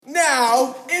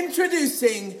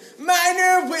Introducing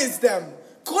Minor Wisdom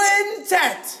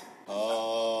Quintet.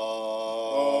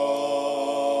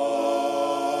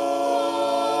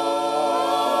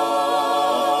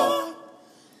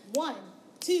 1,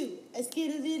 2, a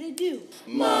skidoo-doo-doo.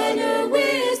 Minor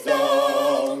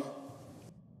Wisdom.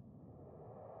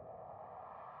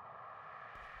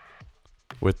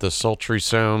 With the sultry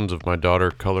sounds of my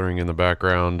daughter coloring in the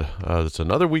background, it's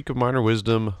another week of Minor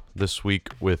Wisdom, this week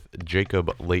with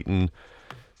Jacob Layton,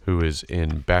 who is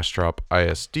in Bastrop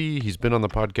ISD. He's been on the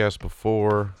podcast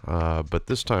before, but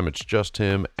this time it's just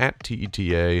him at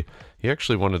TETA. He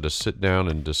actually wanted to sit down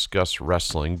and discuss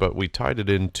wrestling, but we tied it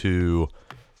into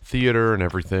theater and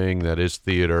everything that is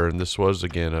theater, and this was,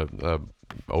 again,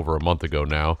 over a month ago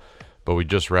now, but we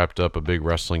just wrapped up a big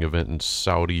wrestling event in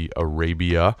Saudi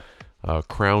Arabia.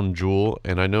 Crown Jewel,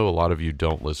 and I know a lot of you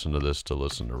don't listen to this to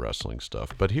listen to wrestling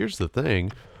stuff, but here's the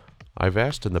thing. I've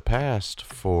asked in the past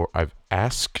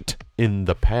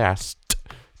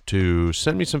to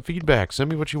send me some feedback,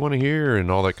 send me what you want to hear and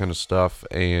all that kind of stuff,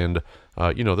 and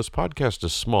this podcast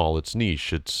is small, it's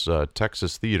niche, it's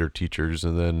Texas theater teachers,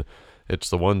 and then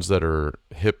it's the ones that are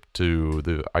hip to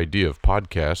the idea of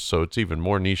podcasts, so it's even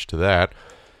more niche to that,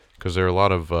 because there are a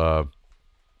lot of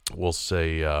we'll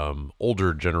say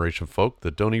older generation folk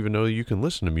that don't even know you can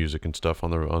listen to music and stuff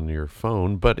on your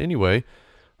phone. But anyway,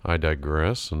 I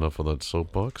digress. Enough of that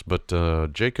soapbox. But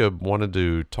Jacob wanted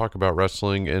to talk about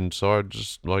wrestling, and so I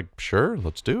just sure,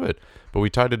 let's do it. But we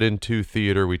tied it into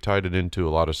theater. We tied it into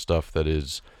a lot of stuff that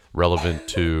is relevant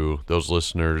to those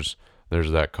listeners.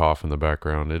 There's that cough in the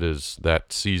background. It is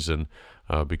that season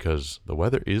because the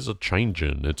weather is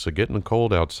a-changing. It's getting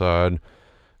cold outside.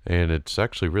 And it's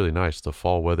actually really nice. The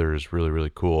fall weather is really,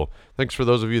 really cool. Thanks for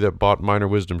those of you that bought Minor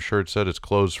Wisdom shirts. Said it's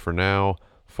closed for now.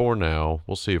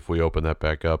 We'll see if we open that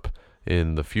back up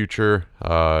in the future.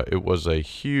 It was a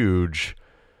huge,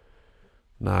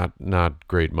 not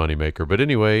great moneymaker. But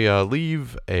anyway,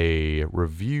 leave a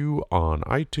review on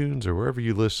iTunes or wherever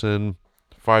you listen.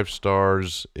 5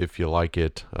 stars if you like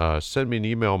it. Send me an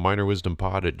email,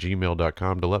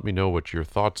 minorwisdompod@gmail.com, to let me know what your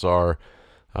thoughts are.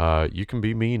 You can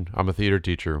be mean. I'm a theater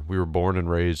teacher. We were born and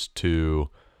raised to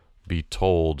be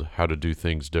told how to do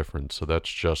things different. So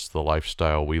that's just the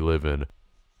lifestyle we live in.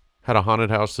 Had a haunted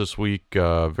house this week.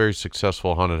 Very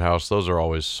successful haunted house. Those are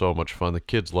always so much fun. The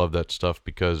kids love that stuff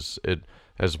because it,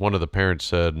 as one of the parents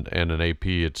said, and an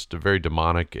AP, it's very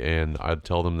demonic. And I'd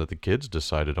tell them that the kids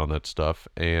decided on that stuff.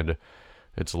 And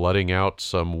it's letting out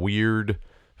some weird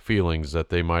feelings that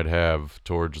they might have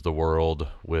towards the world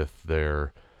with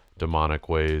their demonic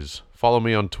ways. Follow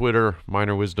me on Twitter,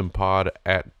 Minor Wisdom Pod,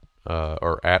 at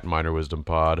Minor Wisdom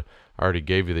Pod. I already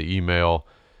gave you the email.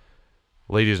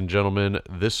 Ladies and gentlemen,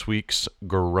 this week's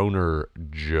Groaner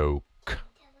joke.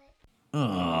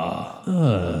 How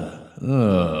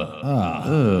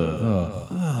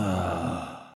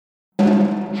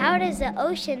does the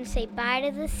ocean say bye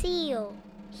to the seal?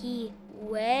 He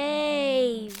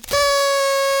waves.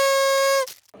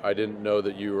 I didn't know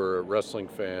that you were a wrestling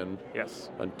fan.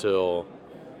 Yes. Until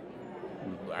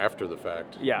after the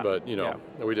fact. Yeah. But,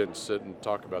 we didn't sit and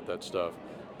talk about that stuff.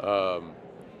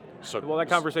 That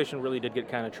conversation really did get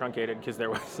kind of truncated because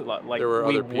there was a lot, there were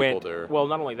other people there. Well,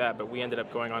 not only that, but we ended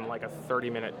up going on a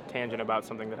 30-minute tangent about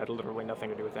something that had literally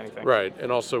nothing to do with anything. Right.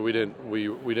 And also we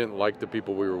didn't like the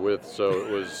people we were with, so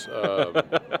it was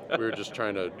we were just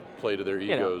trying to play to their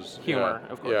egos. Humor,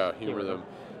 of course. Yeah, humor them.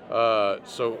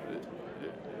 So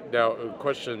now, a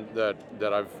question that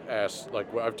I've asked,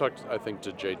 I've talked, I think,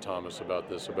 to Jay Thomas about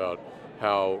this, about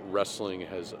how wrestling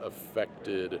has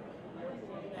affected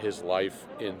his life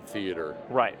in theater.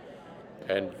 Right.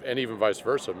 And even vice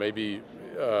versa. Maybe,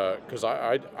 because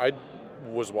I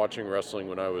was watching wrestling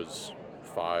when I was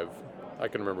 5. I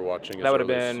can remember watching it. That would have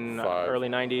been early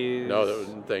 90s? No,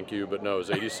 thank you, but no, it was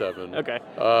 87. Okay.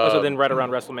 So then right around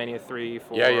WrestleMania 3,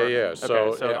 4. Yeah. Okay,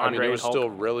 So Andre it was Hulk.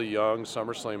 still really young.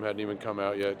 SummerSlam hadn't even come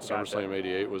out yet. Gotcha. SummerSlam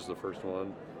 88 was the first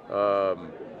one.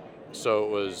 So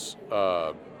it was,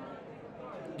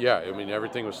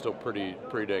 everything was still pretty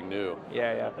dang new.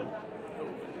 Yeah.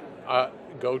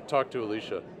 Go talk to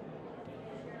Alicia.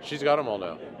 She's got them all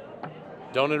now.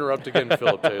 Don't interrupt again,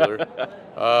 Philip Taylor.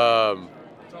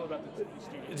 It's all about the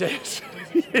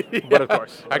studio. But of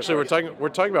course. Actually, we're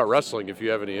talking about wrestling. If you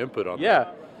have any input on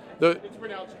that. It's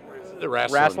pronounced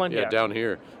wrestling. Yeah, down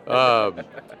here.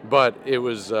 But it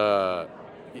was.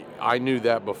 I knew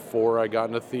that before I got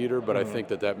into theater, but I think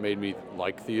that made me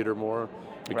like theater more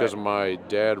because my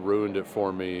dad ruined it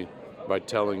for me by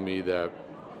telling me that,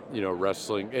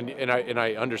 wrestling, and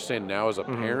I understand now as a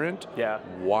parent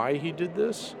why he did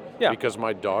this. Yeah. Because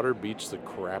my daughter beats the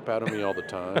crap out of me all the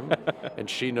time, and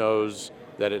she knows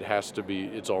that it has to be,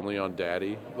 it's only on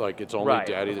Daddy. Like, it's only Right,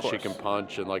 Daddy of that she course. can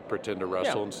punch and, like, pretend to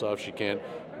wrestle Yeah. and stuff. She can't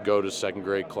go to second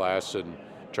grade class and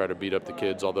try to beat up the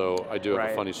kids, although I do have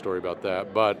Right. a funny story about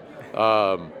that. But,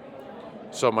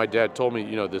 so my dad told me,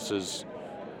 this is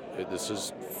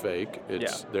fake.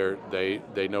 It's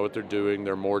they know what they're doing.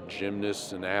 They're more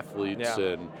gymnasts and athletes,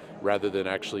 Yeah. and rather than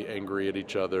actually angry at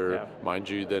each other, Yeah. mind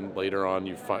you. Then later on,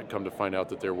 you come to find out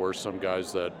that there were some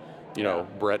guys that, Yeah.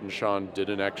 Brett and Sean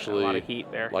didn't A actually lot of heat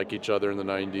there. like each other in the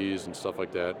 '90s and stuff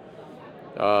like that.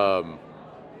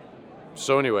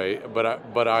 So anyway,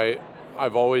 I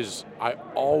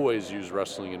always use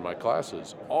wrestling in my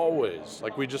classes. Always.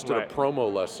 Like, we just did Right. a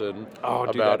promo lesson Oh,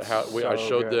 dude, about that's how I so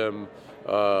showed good.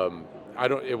 them.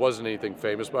 It wasn't anything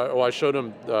famous, but I showed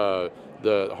them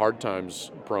the Hard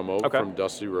Times promo Okay. from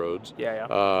Dusty Rhodes.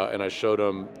 Yeah. And I showed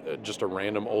them just a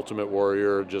random Ultimate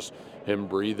Warrior, just him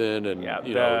breathing and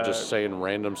Yeah, just saying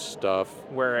random stuff.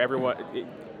 Where everyone,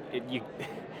 you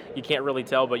can't really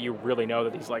tell, but you really know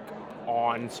that he's like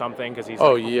on something because he's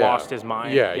lost his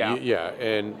mind. Yeah.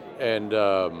 And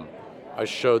I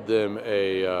showed them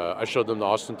the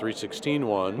Austin 316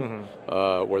 one,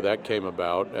 where that came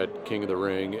about at King of the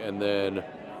Ring, and then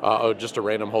just a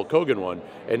random Hulk Hogan one.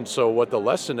 And so what the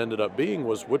lesson ended up being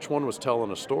was which one was telling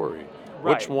a story,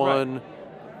 Right,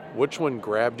 which one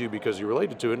grabbed you because you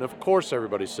related to it. And of course,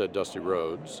 everybody said Dusty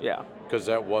Rhodes. Yeah. Because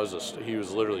that was he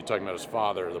was literally talking about his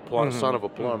father, the son of a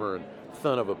plumber and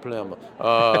son of a plumber.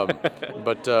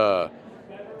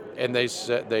 And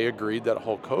they agreed that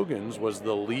Hulk Hogan's was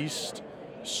the least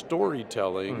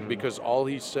storytelling because all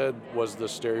he said was the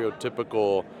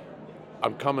stereotypical,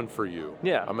 "I'm coming for you.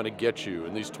 Yeah. I'm going to get you."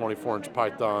 And these 24-inch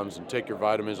pythons and take your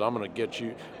vitamins. I'm going to get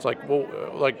you. It's like, well,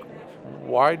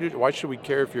 why should we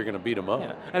care if you're going to beat him up?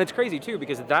 Yeah. And it's crazy too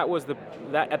because that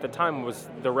at the time was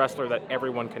the wrestler that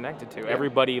everyone connected to.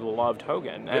 Everybody loved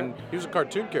Hogan, and he was a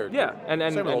cartoon character. yeah, and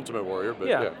Same with Ultimate Warrior, but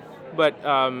yeah. But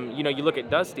you look at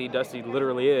Dusty. Dusty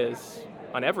literally is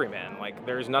an everyman. Like,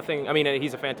 there's nothing. I mean,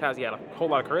 he's a fantastic. He had a whole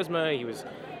lot of charisma. He was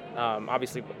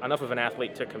obviously enough of an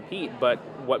athlete to compete. But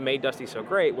what made Dusty so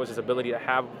great was his ability to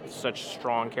have such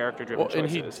strong character-driven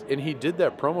choices. And he did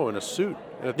that promo in a suit,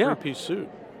 in a three-piece suit.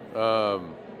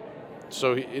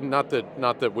 So not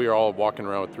that we are all walking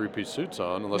around with three-piece suits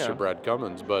on, unless you're Brad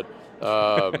Cummins, but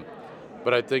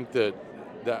but I think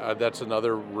that's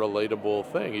another relatable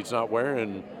thing. He's not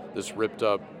wearing this ripped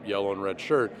up yellow and red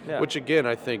shirt, which again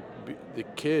I think the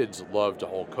kids loved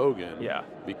Hulk Hogan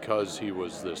because he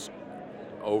was this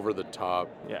over the top,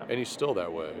 and he's still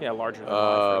that way. Yeah, larger than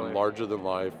life. Really. Larger than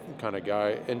life kind of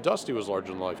guy, and Dusty was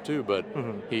larger than life too, but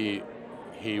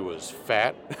he was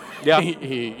fat. Yeah.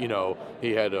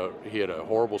 he had a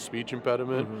horrible speech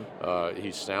impediment.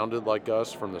 He sounded like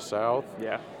us from the South.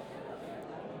 Yeah.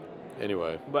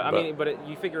 Anyway, but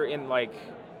you figure in like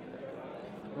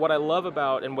what I love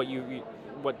about and what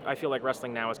I feel like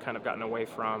wrestling now has kind of gotten away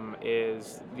from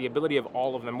is the ability of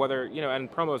all of them, whether,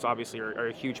 and promos obviously are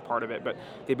a huge part of it, but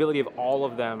the ability of all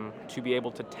of them to be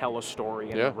able to tell a story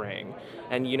in the ring.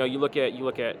 And, you look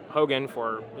at Hogan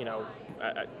for,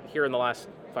 here in the last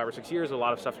 5 or 6 years, a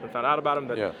lot of stuff's been found out about him,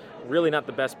 but really not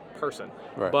the best person.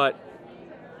 Right. But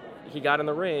he got in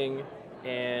the ring,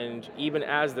 and even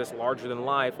as this larger than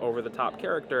life, over the top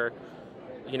character,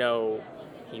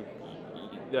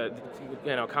 the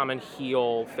common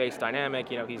heel face dynamic.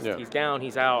 He's down,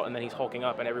 he's out, and then he's hulking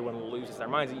up, and everyone loses their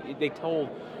minds. They told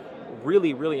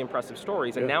really, really impressive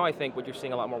stories, and now I think what you're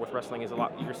seeing a lot more with wrestling is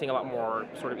you're seeing a lot more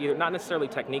sort of either not necessarily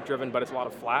technique driven, but it's a lot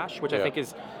of flash, which I think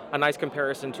is a nice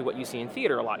comparison to what you see in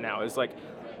theater a lot now. Is like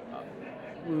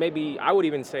maybe I would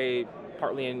even say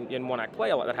partly in one act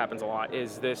play a lot that happens a lot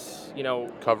is this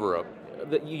cover up.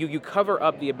 You cover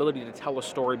up the ability to tell a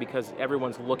story because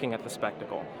everyone's looking at the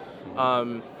spectacle.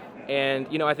 And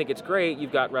I think it's great.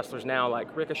 You've got wrestlers now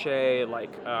like Ricochet,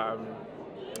 like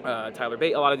Tyler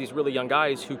Bate, a lot of these really young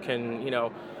guys who can,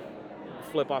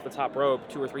 flip off the top rope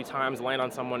 2 or 3 times, land on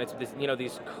someone. It's this,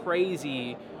 these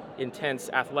crazy,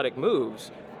 intense athletic moves.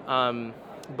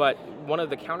 But one of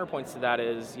the counterpoints to that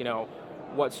is,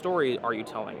 what story are you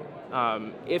telling?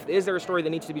 Is there a story that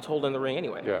needs to be told in the ring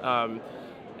anyway? Yeah.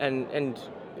 And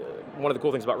one of the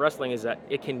cool things about wrestling is that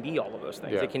it can be all of those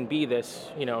things. Yeah. It can be this,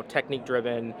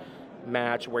 technique-driven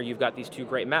match where you've got these 2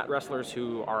 great mat wrestlers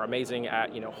who are amazing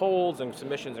at, holds and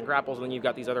submissions and grapples, and then you've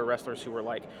got these other wrestlers who are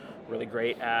like really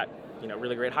great at,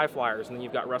 really great high flyers, and then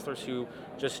you've got wrestlers who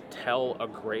just tell a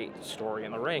great story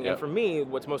in the ring. Yep. And for me,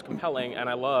 what's most compelling, and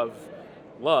I love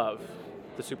the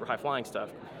super high flying stuff,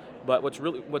 but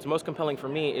what's most compelling for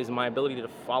me is my ability to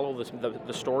follow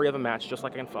the story of a match just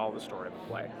like I can follow the story of a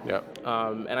play. Yeah.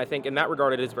 And I think in that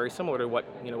regard it is very similar to what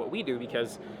we do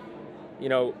because you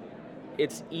know,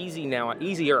 it's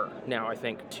easier now, I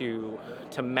think, to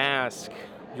mask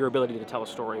your ability to tell a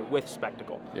story with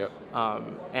spectacle. Yep.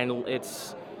 And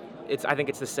it's I think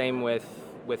it's the same with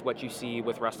what you see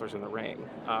with wrestlers in the ring.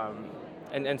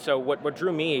 And so what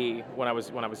drew me when I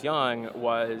was young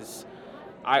was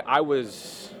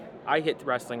I hit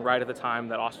wrestling right at the time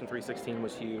that Austin 316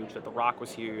 was huge, that The Rock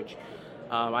was huge.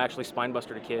 I actually spine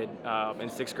busted a kid in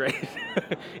 6th grade.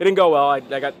 It didn't go well. I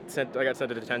got sent to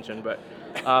detention,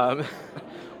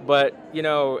 but you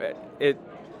know,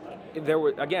 there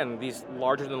were, again, these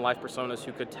larger than life personas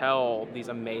who could tell these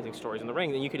amazing stories in the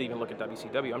ring. And you could even look at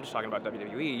WCW. I'm just talking about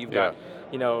WWE. You've got,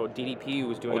 you know, DDP who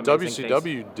was doing amazing WCW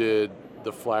things. did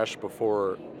the Flash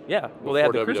before. Yeah, well, they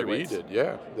had the WWE cruiserweights. did.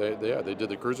 Yeah, they did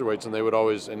the cruiserweights, and they would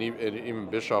always, and even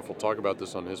Bischoff will talk about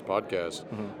this on his podcast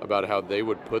about how they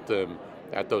would put them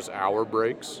at those hour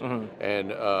breaks,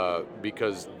 and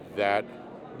because that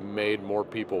made more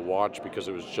people watch because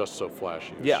it was just so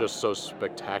flashy. It was just so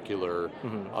spectacular,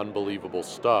 unbelievable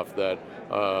stuff that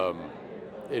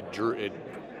it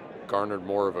garnered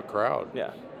more of a crowd.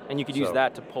 Yeah, and you could use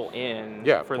that to pull in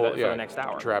for the next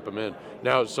hour. Trap them in.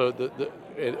 Now, so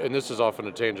and this is often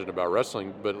a tangent about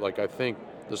wrestling, but like I think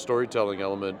the storytelling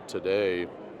element today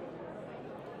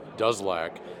does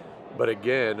lack. But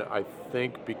again, I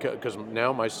think because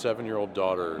now my 7-year-old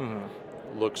daughter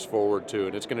looks forward to,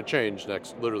 and it's going to change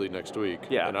literally next week.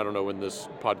 Yeah. And I don't know when this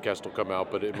podcast will come out,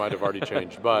 but it might have already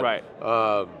changed. But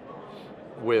right.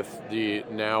 With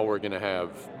now we're going to have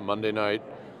Monday night,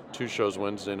 2 shows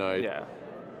Wednesday night. Yeah.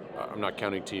 I'm not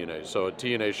counting TNA. So a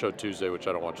TNA show Tuesday, which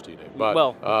I don't watch TNA.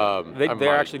 But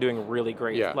they're actually doing really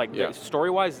great. Yeah,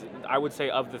 story-wise, I would say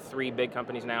of the 3 big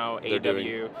companies now,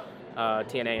 AEW,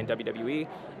 TNA, and WWE,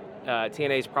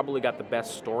 TNA's probably got the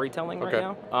best storytelling right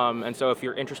now. And so if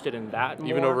you're interested in that more,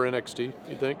 even over NXT,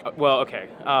 you think? Well, okay.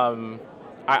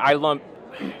 I lump.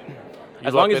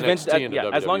 As long as Vince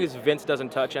doesn't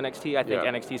touch NXT, I think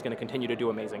NXT is going to continue to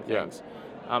do amazing things.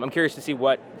 I'm curious to see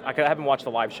what I haven't watched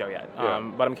the live show yet,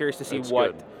 but I'm curious to see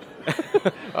what.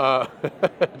 I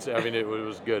mean, it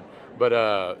was good, but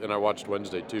and I watched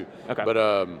Wednesday too. Okay. But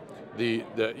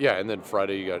and then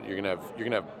Friday you're gonna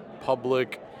have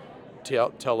public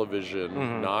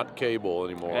television, not cable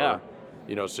anymore. Yeah.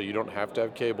 You know, so you don't have to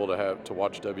have cable to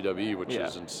watch WWE, which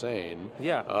is insane.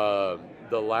 Yeah.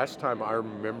 The last time I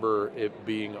remember it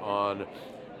being on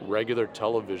regular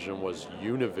television was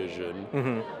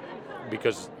Univision,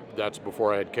 because that's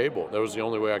before I had cable. That was the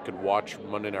only way I could watch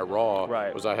Monday Night Raw.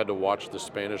 Right. Was I had to watch the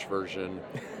Spanish version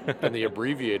and the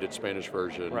abbreviated Spanish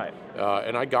version. Right.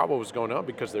 And I got what was going on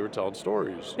because they were telling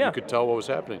stories. Yeah. You could tell what was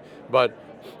happening. But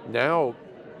now,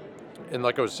 and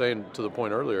like I was saying to the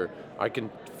point earlier, I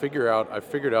figured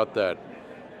out that,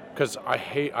 because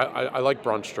I like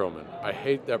Braun Strowman. I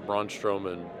hate that Braun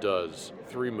Strowman does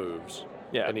 3 moves,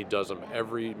 and he does them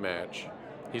every match.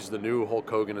 He's the new Hulk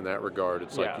Hogan in that regard.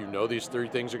 It's like, you know, these 3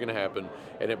 things are going to happen.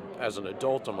 And as an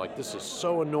adult, I'm like, this is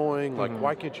so annoying. Like,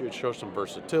 why can't you show some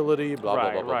versatility, blah,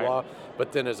 blah, blah, blah.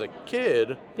 But then as a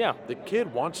kid, the kid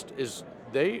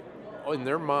in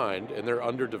their mind, in their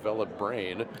underdeveloped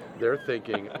brain, they're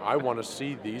thinking, I want to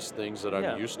see these things that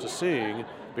I'm used to seeing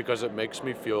because it makes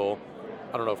me feel,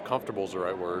 I don't know if comfortable is the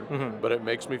right word, but it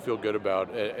makes me feel good about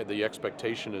it. The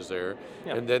expectation is there.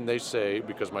 Yeah. And then they say,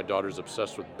 because my daughter's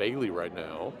obsessed with Bayley right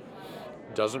now,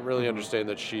 doesn't really understand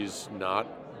that she's not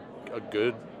a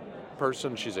good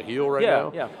person. She's a heel right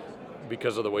now. Yeah.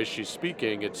 Because of the way she's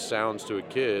speaking, it sounds to a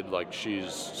kid like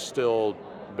she's still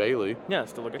Bayley. Yeah,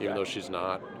 still a good even guy. though she's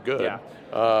not good. Yeah.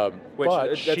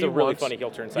 But that's a really funny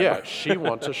heel turn. Yeah, she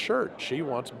wants a shirt. She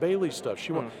wants Bayley stuff.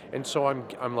 And so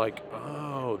I'm like,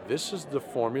 oh, this is the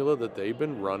formula that they've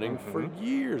been running for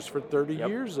years. For 30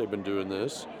 years they've been doing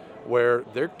this, where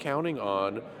they're counting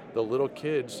on the little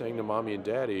kids saying to mommy and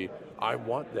daddy, I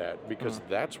want that, because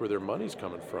that's where their money's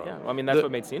coming from. Yeah, I mean, that's what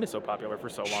made Cena so popular for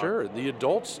so long. Sure, the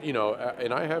adults, you know,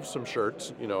 and I have some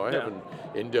shirts, you know, I have an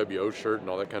NWO shirt and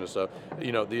all that kind of stuff.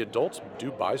 You know, the adults do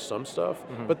buy some stuff,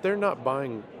 but they're not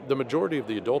buying, the majority of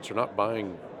the adults are not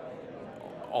buying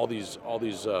all these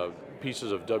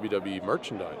pieces of WWE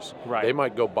merchandise. Right. They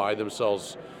might go buy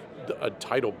themselves a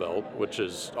title belt, which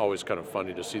is always kind of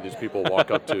funny to see these people walk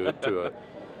up to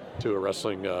a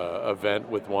wrestling event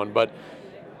with one, but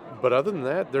other than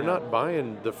that, they're not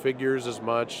buying the figures as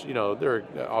much. You know, there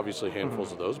are obviously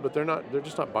handfuls of those, but they're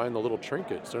just not buying the little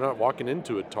trinkets. They're not walking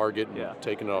into a Target and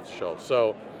taking it off the shelf.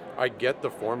 So I get the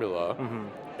formula.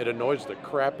 It annoys the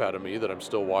crap out of me that I'm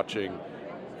still watching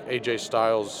AJ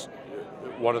Styles,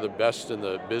 one of the best in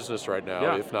the business right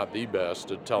now, if not the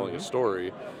best at telling a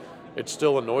story. It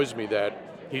still annoys me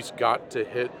that he's got to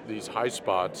hit these high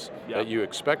spots that you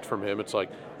expect from him. It's like,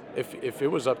 if it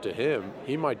was up to him,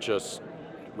 he might just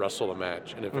wrestle a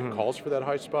match. And if it calls for that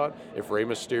high spot, if Rey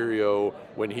Mysterio,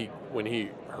 when he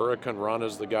Hurricane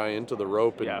Rana's the guy into the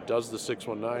rope and does the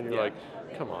 619, you're like,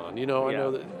 come on, I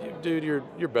know that, dude,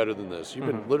 you're better than this. You've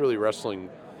been literally wrestling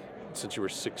since you were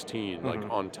 16, like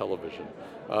on television.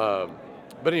 But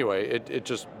anyway, it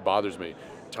just bothers me.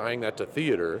 Tying that to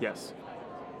theater. Yes.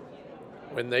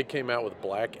 When they came out with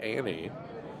Black Annie,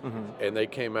 and they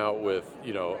came out with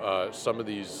some of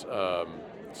these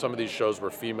shows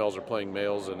where females are playing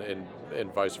males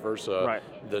and vice versa, right.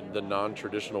 the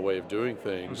non-traditional way of doing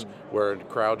things, where a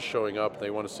crowd's showing up and they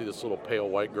want to see this little pale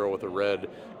white girl with a red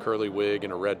curly wig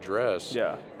and a red dress,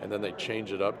 and then they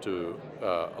change it up to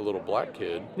a little black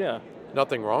kid. Yeah.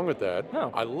 Nothing wrong with that.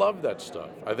 No. I love that stuff.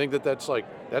 I think that's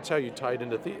how you tie it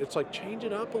into theater. It's like, change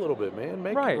it up a little bit, man.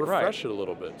 Refresh it a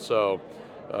little bit. So,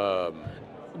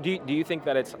 do you think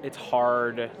that it's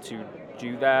hard to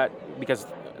do that because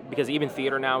even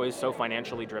theater now is so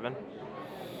financially driven?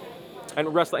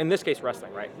 And wrestling, in this case,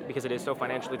 wrestling, right? Because it is so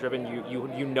financially driven,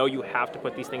 you have to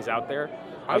put these things out there.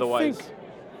 Otherwise,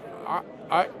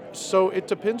 so it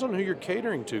depends on who you're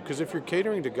catering to. Because if you're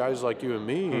catering to guys like you and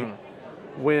me,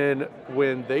 when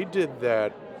they did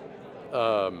that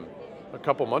a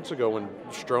couple months ago, when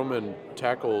Strowman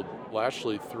tackled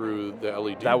Lashley through the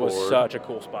LED board, that was such a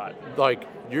cool spot. Like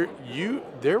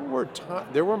there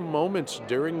were moments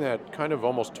during that kind of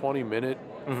almost 20-minute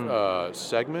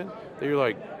segment that you're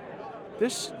like,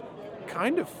 this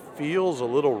kind of feels a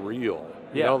little real.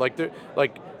 You know, like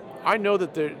I know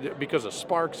that because of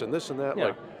sparks and this and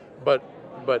that, but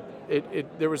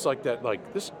it there was like that,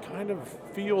 like, this kind of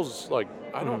feels like,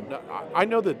 I don't know. I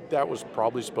know that was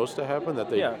probably supposed to happen, that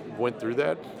they went through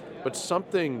that, but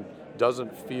something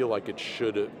doesn't feel like it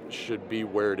should be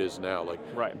where it is now.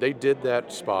 Like, they did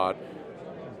that spot,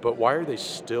 but why are they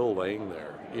still laying there?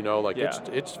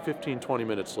 It's 15, 20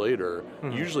 minutes later.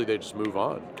 Usually they just move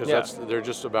on because they're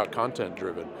just about content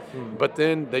driven. But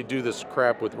then they do this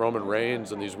crap with Roman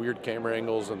Reigns and these weird camera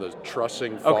angles and the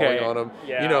trussing falling on him.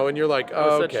 Yeah. And you're like,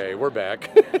 okay, we're back.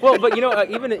 Well, but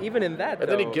even in that, and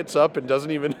then he gets up and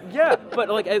doesn't even. Yeah, but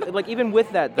like even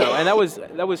with that though, and that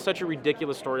was such a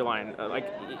ridiculous storyline. Like,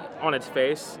 on its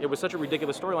face, it was such a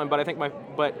ridiculous storyline. But I think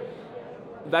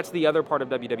that's the other part of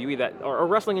WWE or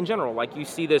wrestling in general. Like, you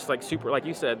see this, like, super, like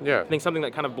you said, I think something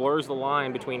that kind of blurs the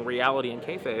line between reality and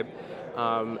kayfabe,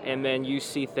 and then you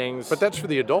see things. But that's for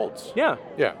the adults. Yeah.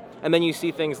 Yeah. And then you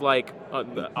see things like a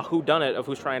whodunit of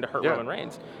who's trying to hurt Roman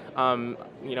Reigns.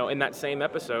 In that same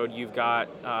episode, you've got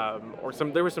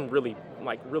there was some really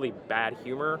bad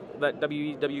humor that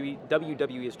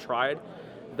WWE has tried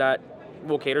that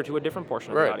will cater to a different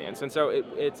portion of the audience, and so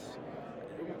it's.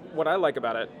 What I like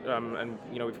about it, and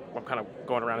I'm kind of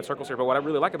going around in circles here, but what I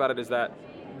really like about it is that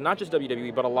not just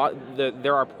WWE, but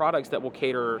there are products that will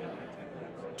cater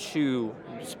to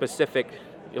specific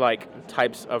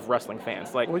types of wrestling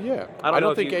fans. Like, well, yeah, I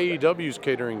don't think AEW is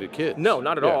catering to kids. No,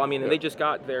 not at all. I mean, they just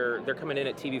got they're coming in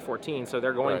at TV 14, so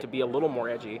they're going to be a little more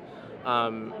edgy.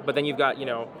 But then you've got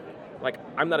like,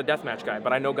 I'm not a deathmatch guy,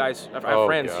 but I know guys. I have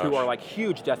friends who are like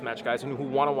huge deathmatch guys who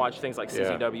want to watch things like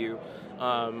CZW.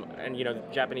 And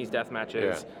Japanese death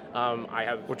matches. I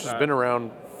have, which has been around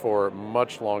for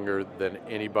much longer than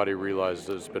anybody realized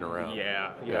it's been around.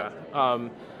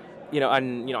 I'm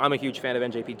a huge fan of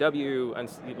NJPW,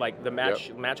 and like the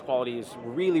match quality is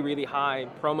really, really high.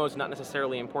 Promos not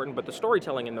necessarily important, but the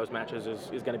storytelling in those matches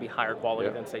is going to be higher quality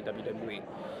than, say, WWE.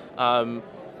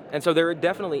 And so there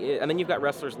definitely is, and then you've got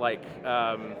wrestlers like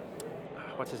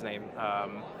what's his name?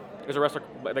 There's a wrestler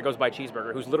that goes by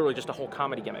Cheeseburger who's literally just a whole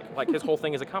comedy gimmick. Like, his whole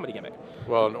thing is a comedy gimmick.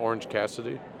 Well, and Orange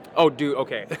Cassidy? Oh, dude,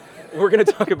 okay. We're going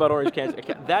to talk about Orange Cassidy.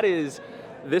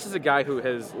 This is a guy who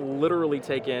has literally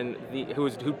taken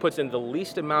who puts in the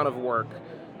least amount of work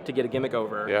to get a gimmick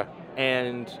over. Yeah.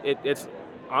 And it's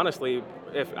honestly,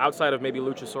 if outside of maybe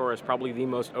Luchasaurus, probably the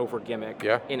most over gimmick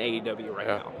in AEW right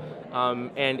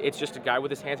now. And it's just a guy with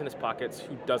his hands in his pockets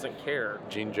who doesn't care.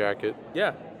 Jean jacket.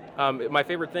 Yeah. My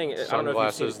favorite thing,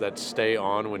 sunglasses that stay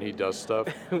on when he does stuff.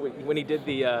 When he did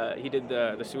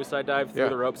the suicide dive through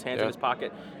the ropes, hands in his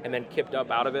pocket, and then kipped up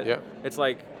out of it. Yeah. It's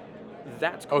like,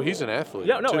 that's cool. Oh, he's an athlete.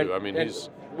 Yeah, no, too. And he's.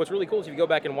 What's really cool is if you go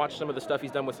back and watch some of the stuff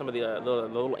he's done with some of the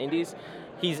little indies,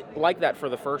 he's like that for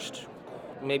the first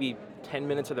maybe 10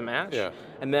 minutes of the match. Yeah.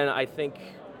 And then I think,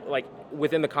 like,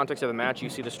 within the context of the match, you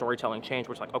see the storytelling change,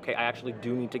 where it's like, okay, I actually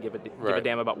do need to give a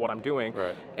damn about what I'm doing.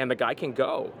 Right. And the guy can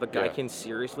go. The guy can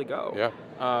seriously go. Yeah.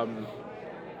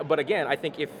 But again, I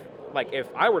think if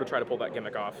I were to try to pull that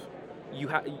gimmick off,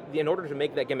 in order to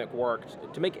make that gimmick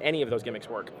work, to make any of those gimmicks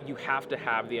work, you have to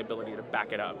have the ability to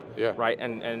back it up. Yeah. Right.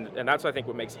 And that's, I think,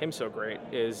 what makes him so great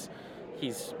is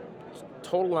he's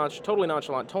totally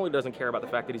nonchalant, totally doesn't care about the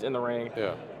fact that he's in the ring.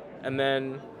 Yeah. And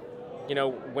then,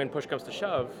 when push comes to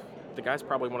shove, the guy's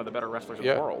probably one of the better wrestlers in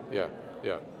the world. Yeah.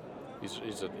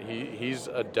 He's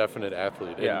a definite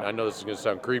athlete. And Yeah. I know this is going to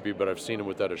sound creepy, but I've seen him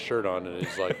without a shirt on, and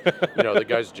he's like, the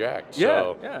guy's jacked.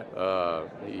 So,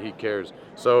 he cares.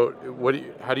 So,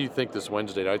 how do you think this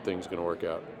Wednesday night thing is going to work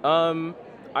out?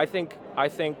 I think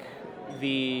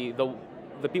the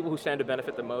people who stand to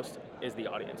benefit the most is the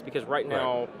audience, because right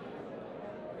now,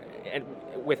 and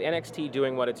with NXT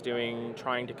doing what it's doing,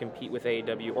 trying to compete with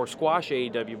AEW or squash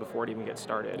AEW before it even gets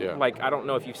started. Yeah. Like, I don't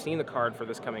know if you've seen the card for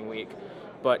this coming week,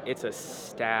 but it's a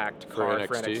stacked card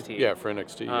for NXT. Yeah, for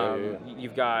NXT.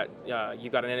 You've got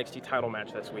an NXT title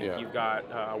match this week. Yeah. You've got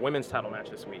a women's title match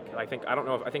this week. I think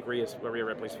Rhea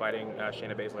Ripley's fighting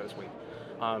Shayna Baszler this week.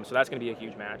 So that's going to be a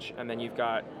huge match. And then you've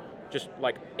got just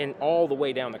like in all the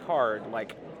way down the card,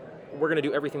 like, we're going to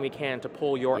do everything we can to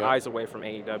pull your eyes away from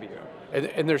AEW.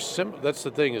 And there's that's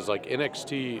the thing is, like,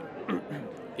 NXT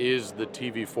is the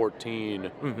TV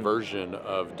 14 version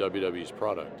of WWE's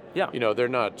product. Yeah. They're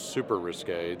not super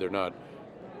risque. They're not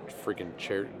freaking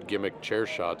gimmick chair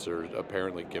shots, or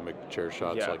apparently gimmick chair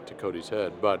shots like to Cody's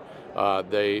head, but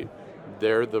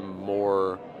they're the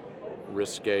more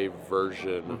risque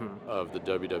version of the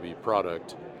WWE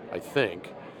product, I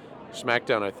think.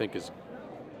 SmackDown, I think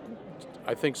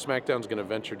SmackDown's going to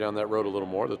venture down that road a little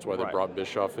more. That's why they brought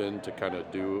Bischoff in to kind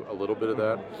of do a little bit of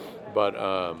that. But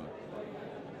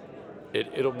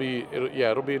it'll be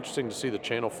interesting to see the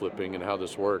channel flipping and how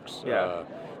this works. Yeah.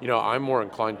 I'm more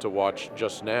inclined to watch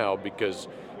just now because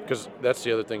that's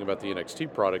the other thing about the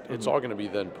NXT product. It's all going to be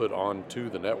then put onto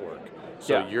the network.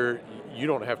 So you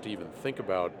don't have to even think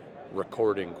about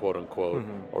recording, quote unquote,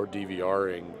 or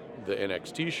DVRing the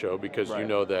NXT show, because you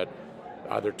know that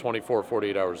either 24 or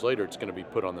 48 hours later, it's going to be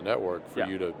put on the network for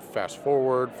you to fast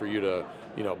forward, for you to,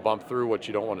 bump through what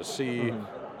you don't want to see.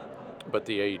 But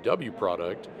the AEW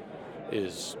product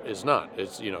is not.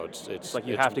 It's like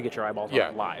you have to get your eyeballs on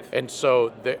it live. And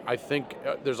so I think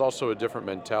there's also a different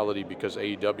mentality, because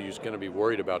AEW is going to be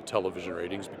worried about television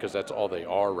ratings, because that's all they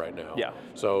are right now. Yeah.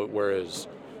 So whereas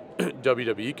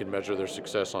WWE can measure their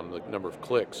success on the number of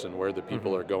clicks and where the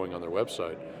people are going on their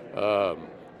website.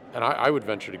 And I would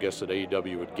venture to guess that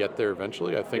AEW would get there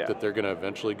eventually. I think that they're going to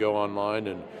eventually go online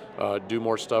and do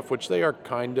more stuff, which they are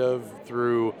kind of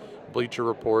through Bleacher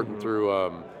Report and through,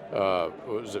 what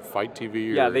was it, Fight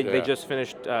TV? They just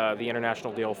finished the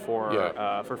international deal for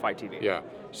Fight TV. Yeah.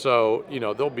 So,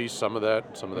 there'll be some of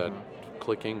that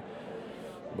clicking.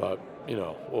 But,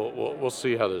 we'll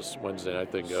see how this Wednesday night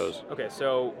thing goes. Okay,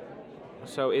 so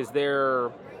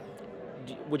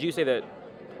would you say that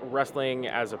wrestling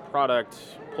as a product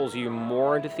pulls you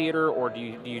more into theater, or do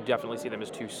you definitely see them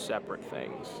as two separate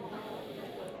things?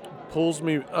 Pulls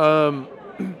me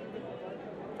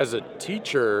as a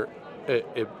teacher,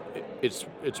 it's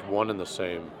one and the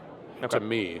same to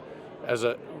me.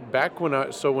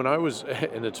 When I was,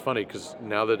 and it's funny because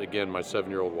now that, again, my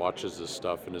 7-year-old watches this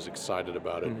stuff and is excited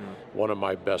about it, one of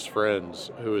my best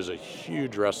friends, who is a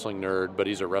huge wrestling nerd, but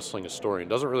he's a wrestling historian,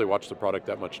 doesn't really watch the product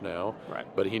that much now,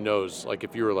 but he knows, like,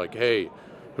 if you were like, hey,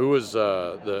 who was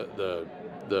the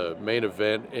main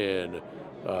event in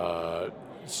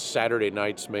Saturday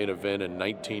night's main event in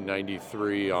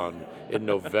 1993 in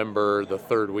November, the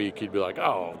third week, he'd be like,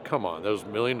 oh, come on, those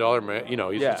 $1 Million Man,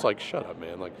 he's just like, shut up,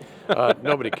 man. Like,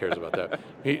 nobody cares about that.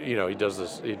 He does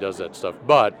that stuff.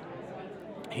 But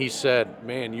he said,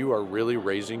 man, you are really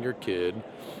raising your kid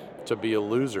to be a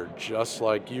loser, just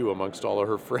like you, amongst all of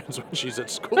her friends when she's at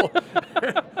school.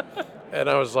 And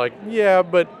I was like, yeah,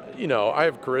 but, I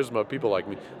have charisma. People like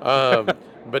me.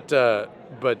 But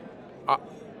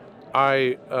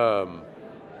I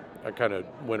kind of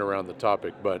went around the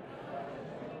topic, but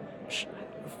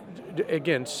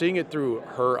again, seeing it through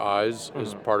her eyes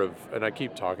is part of, and I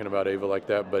keep talking about Ava like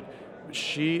that, but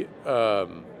she,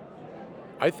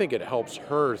 I think it helps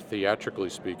her theatrically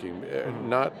speaking.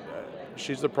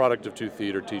 She's the product of two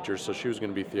theater teachers, so she was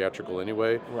going to be theatrical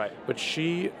anyway. Right. But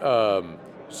she,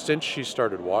 since she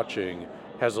started watching,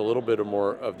 has a little bit of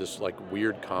more of this like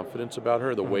weird confidence about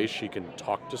her, the way she can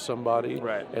talk to somebody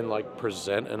and like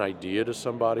present an idea to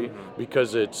somebody,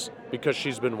 because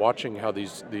she's been watching how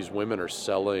these women are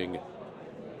selling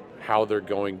how they're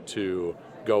going to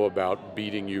go about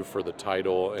beating you for the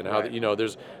title, and how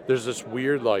there's this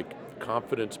weird like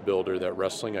confidence builder that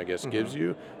wrestling, I guess, gives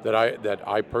you that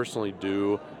I personally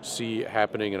do see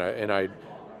happening, and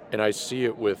And I see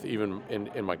it with even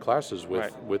in my classes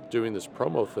with doing this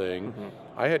promo thing.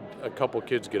 I had a couple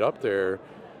kids get up there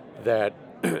that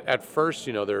at first,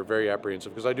 they're very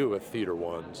apprehensive because I do it with theater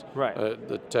ones. Right.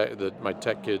 My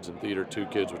tech kids and theater 2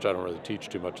 kids, which I don't really teach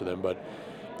too much of them, but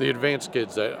the advanced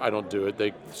kids, I don't do it.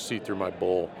 They see through my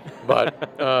bull.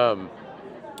 But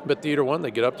but theater 1,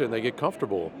 they get up there and they get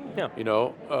comfortable.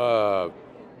 Yeah.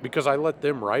 Because I let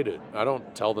them write it. I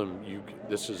don't tell them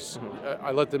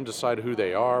I let them decide who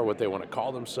they are, what they want to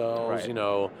call themselves,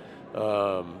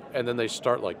 and then they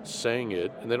start like saying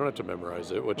it, and they don't have to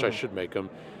memorize it, which I should make them.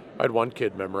 I had one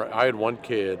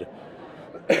kid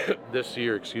this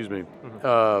year,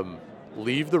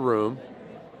 leave the room.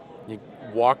 He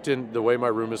walked in. The way my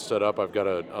room is set up, I've got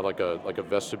a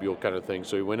vestibule kind of thing.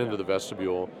 So he went into the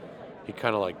vestibule. He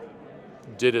kind of like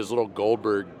did his little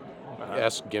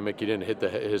Goldberg-esque gimmick. He didn't hit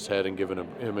his head and given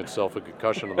himself a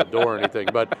concussion on the door or anything.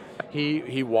 But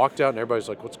he walked out and everybody's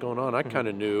like, "What's going on?" I kind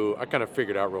of knew. I kind of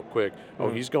figured out real quick. Oh,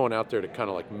 he's going out there to kind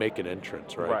of like make an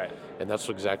entrance, right? Right. And that's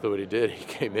exactly what he did. He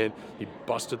came in. He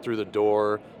busted through the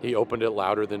door. He opened it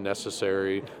louder than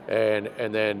necessary, and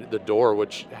then the door,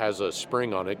 which has a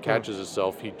spring on it, catches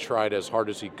itself. He tried as hard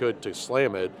as he could to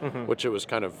slam it, which it was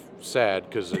kind of sad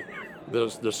because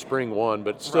the spring won,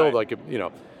 but still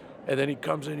And then he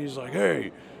comes in, he's like,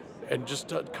 "Hey," and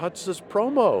just cuts this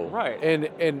promo. Right.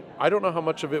 And I don't know how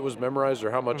much of it was memorized or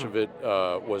how much of it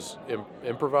was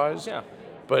improvised. Yeah.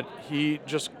 But he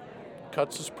just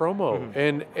cuts his promo,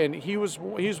 and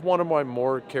he's one of my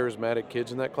more charismatic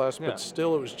kids in that class. Yeah. But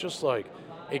still, it was just like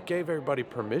it gave everybody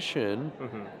permission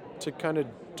to kind of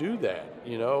do that,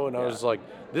 And I was like,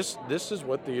 this is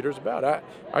what theater's about.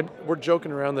 We're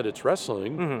joking around that it's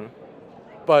wrestling,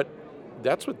 but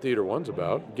that's what theater 1's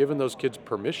about, giving those kids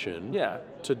permission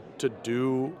to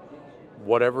do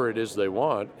whatever it is they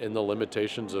want in the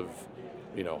limitations of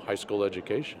high school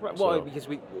education. Right. Well, because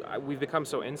we've become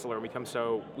so insular, we've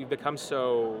become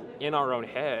so in our own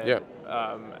head. Yeah.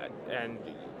 And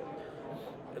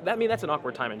that's an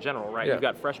awkward time in general, right? Yeah. You've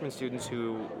got freshman students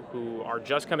who are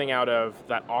just coming out of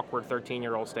that awkward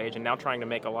 13-year-old stage and now trying to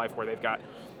make a life where they've got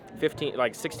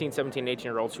 16, 17,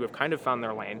 18-year-olds who have kind of found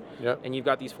their lane. Yep. And you've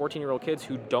got these 14-year-old kids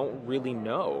who don't really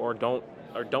know or don't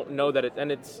know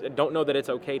that don't know that it's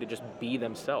okay to just be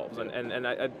themselves. And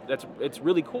it's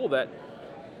really cool that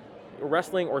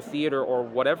wrestling or theater or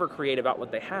whatever creative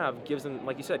outlet they have gives them,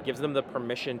 like you said, gives them the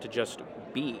permission to just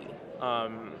be.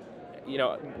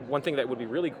 One thing that would be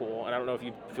really cool, and I don't know if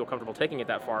you feel comfortable taking it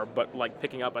that far, but like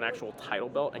picking up an actual title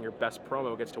belt and your best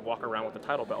promo gets to walk around with the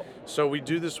title belt. So we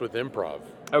do this with improv.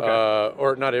 Okay.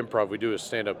 Or not improv, we do a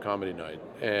stand-up comedy night.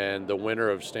 And the winner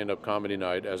of stand-up comedy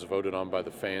night, as voted on by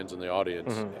the fans and the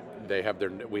audience,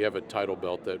 we have a title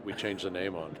belt that we change the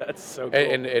name on. That's so cool.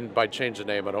 And by change the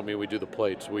name, I don't mean we do the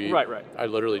plates. Right. I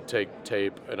literally take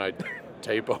tape and I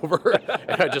tape over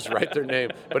and I just write their name.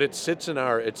 But it sits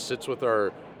with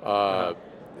our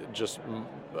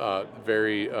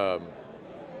very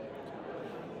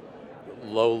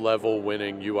low-level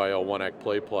winning UIL one-act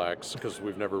play plaques because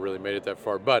we've never really made it that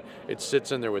far. But it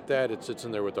sits in there with that. It sits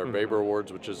in there with our Baber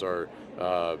Awards, which is our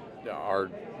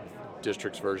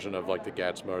district's version of like the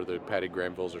Gatsma or the Patty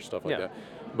Granvilles or stuff like that.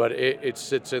 But it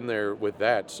sits in there with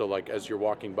that. So like as you're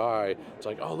walking by, it's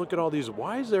like, oh, look at all these.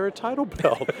 Why is there a title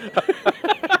belt?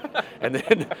 And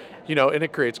then, and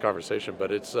it creates conversation.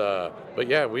 But it's, but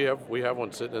yeah, we have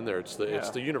one sitting in there. It's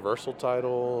the universal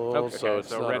title, Okay, so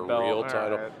it's not a real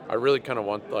title. Right. I really kind of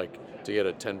want to get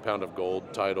a 10-pound of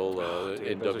gold title,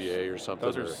 NWA or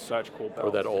something. Those are such cool belts.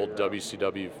 Or that old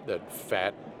WCW, that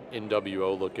fat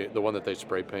NWO looking, the one that they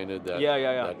spray painted.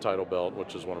 That title belt,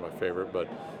 which is one of my favorite. But,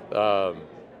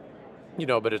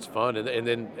 but it's fun. And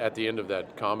then at the end of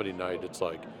that comedy night, it's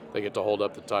like they get to hold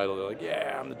up the title. They're like,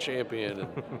 "Yeah, I'm the champion," and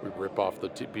we rip off the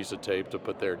piece of tape to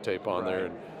put their tape on there.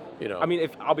 And I mean,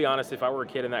 I'll be honest, if I were a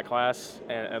kid in that class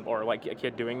or like a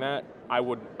kid doing that, I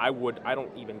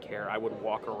don't even care. I would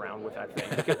walk around with that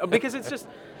thing because it's just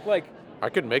like I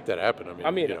could make that happen.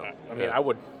 I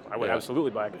would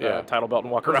absolutely buy a title belt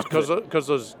and walk around because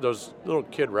those little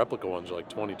kid replica ones are like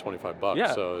 $20-$25.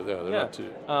 Yeah. So they're not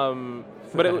too.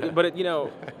 But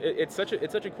it's such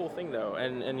a cool thing though,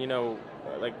 and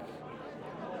like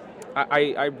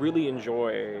I really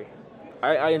enjoy.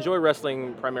 I enjoy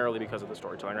wrestling primarily because of the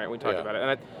storytelling, right? We talked about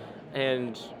it,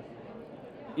 and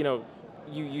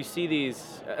you see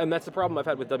these, and that's the problem I've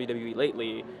had with WWE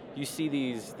lately. You see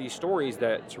these stories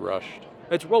that it's rushed.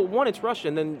 It's rushed,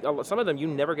 and then some of them you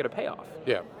never get a payoff.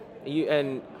 Yeah.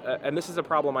 And this is a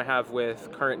problem I have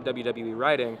with current WWE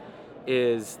writing,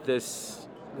 is this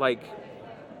like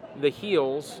the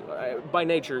heels, by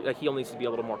nature, a heel needs to be a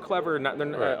little more clever,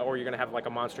 Right. or you're going to have like a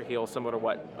monster heel similar to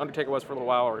what Undertaker was for a little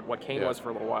while, or what Kane was for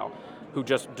a little while, who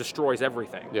just destroys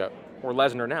everything. Yeah. Or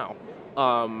Lesnar now.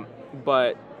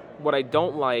 But what I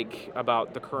don't like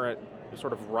about the current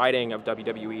sort of writing of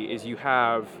WWE is you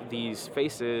have these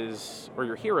faces or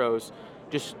your heroes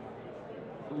just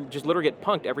literally get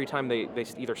punked every time they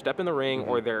either step in the ring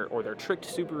or they're tricked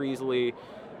super easily.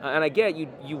 And I get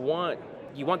you want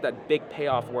that big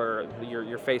payoff where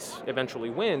your face eventually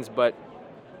wins, but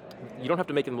you don't have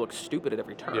to make them look stupid at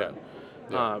every turn.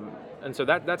 Yeah. And so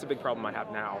that's a big problem I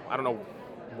have now. I don't know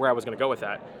where I was going to go with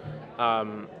that.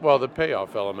 Well, the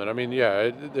payoff element. I mean,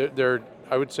 yeah,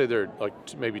 I would say there are like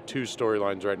maybe two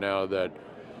storylines right now that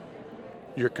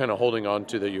you're kind of holding on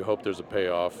to that you hope there's a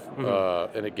payoff.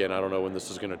 And again, I don't know when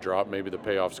this is going to drop. Maybe the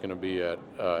payoff's going to be at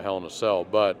Hell in a Cell.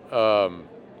 But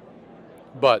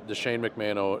the Shane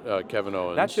McMahon, Kevin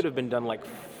Owens. That should have been done like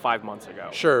 5 months ago.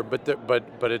 Sure, but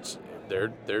it's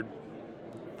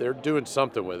they're doing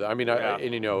something with it. I mean,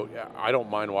 I don't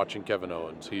mind watching Kevin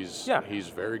Owens. He's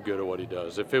very good at what he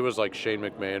does. If it was like Shane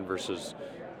McMahon versus,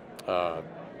 I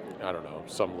don't know,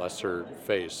 some lesser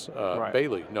face,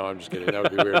 Bailey. No, I'm just kidding. That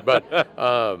would be weird.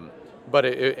 But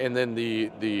and then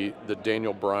the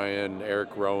Daniel Bryan,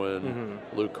 Eric Rowan,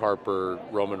 Luke Harper,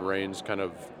 Roman Reigns kind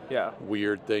of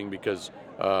weird thing because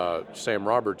Sam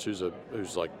Roberts, who's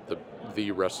like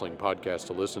the wrestling podcast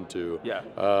to listen to,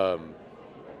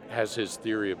 has his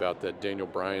theory about that Daniel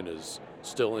Bryan is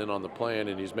still in on the plan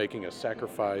and he's making a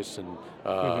sacrifice and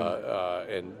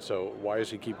so why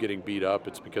does he keep getting beat up?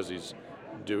 It's because he's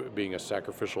being a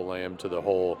sacrificial lamb to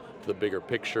the bigger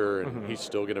picture, and he's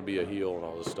still going to be a heel and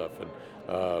all this stuff. And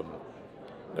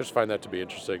I just find that to be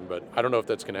interesting, but I don't know if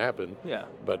that's going to happen. Yeah.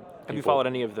 But have you followed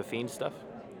any of the Fiend stuff?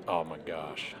 Oh my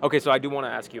gosh. Okay, so I do want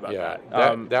to ask you about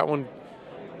that. That one.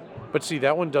 But see,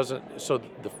 that one doesn't. So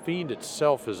the Fiend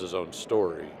itself is his own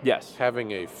story. Yes.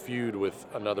 Having a feud with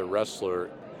another wrestler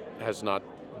has not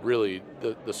really,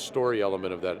 the story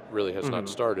element of that really has not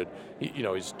started.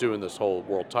 He's doing this whole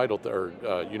world title or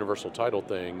universal title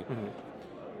thing.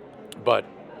 But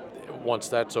once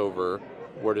that's over,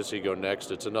 where does he go next?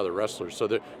 It's another wrestler. So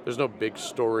there's no big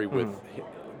story with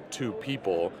two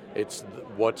people. It's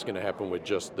what's going to happen with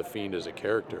just the Fiend as a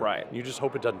character. Right. You just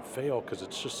hope it doesn't fail because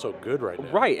it's just so good right now.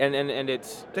 Right, and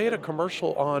it's... They had a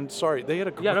commercial on... Sorry, they had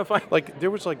a... Yeah, no, fine. Like, there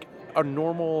was like a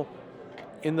normal...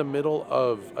 In the middle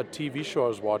of a TV show I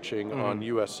was watching on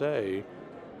USA,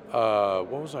 what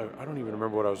was I don't even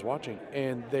remember what I was watching.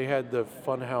 And they had the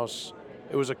Funhouse...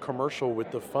 It was a commercial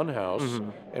with the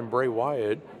Funhouse and Bray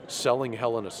Wyatt selling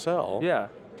Hell in a Cell. Yeah.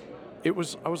 I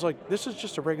was like, this is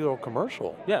just a regular old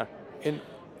commercial. Yeah. And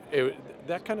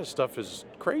that kind of stuff is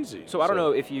crazy. So I don't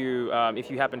know if you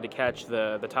happen to catch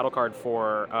the title card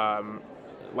for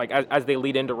like as they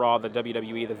lead into Raw, the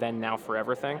WWE, the Then Now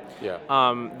Forever thing. Yeah.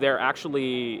 They're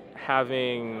actually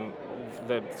having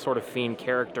the sort of Fiend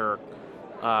character,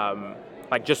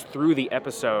 like just through the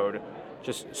episode,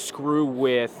 just screw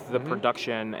with the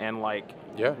production and like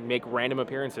make random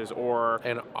appearances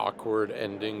and awkward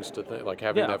endings to like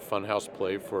having that Funhouse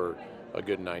play for a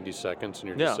good 90 seconds and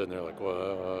you're just sitting there like,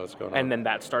 what's going on? And then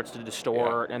that starts to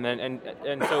distort and then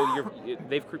and so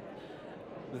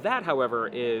that, however,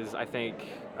 is, I think,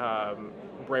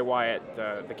 Bray Wyatt,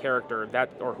 the character, that,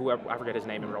 or whoever, I forget his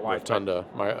name in real life. Rotunda.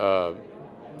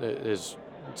 It's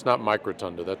not Mike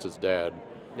Rotunda, that's his dad.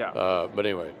 Yeah. But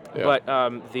anyway. Yeah. But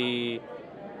the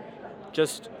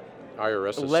just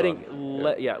IRS's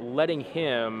letting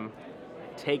him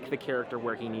take the character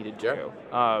where he needed to.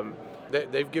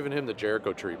 They've given him the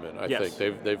Jericho treatment, I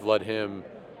think. They've let him,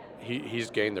 he's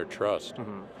gained their trust.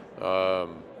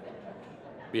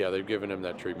 They've given him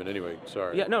that treatment anyway.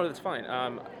 Sorry. Yeah, no, that's fine.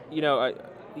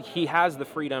 He has the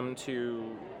freedom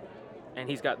to, and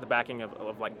he's got the backing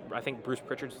of like, I think Bruce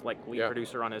Pritchard's like lead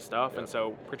producer on his stuff, and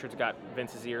so Pritchard's got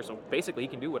Vince's ear, so basically he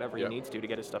can do whatever he needs to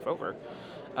get his stuff over.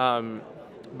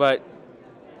 But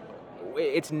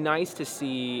it's nice to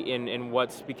see in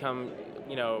what's become,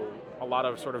 a lot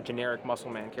of sort of generic muscle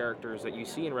man characters that you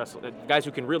see in wrestle, guys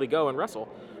who can really go and wrestle,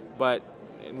 but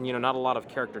not a lot of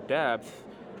character depth.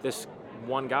 This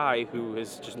one guy who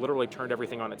has just literally turned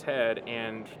everything on its head,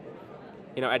 and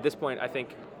at this point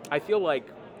I feel like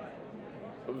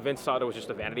Vince thought it was just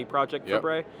a vanity project for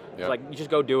Bray. It's like, you just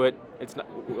go do it. It's not.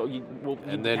 We'll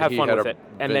have fun with it.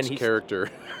 And then he's character.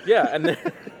 And then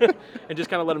and just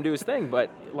kind of let him do his thing.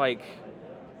 But like,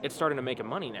 it's starting to make him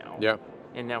money now. Yeah.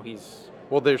 And now he's.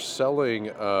 Well, they're selling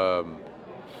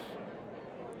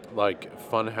like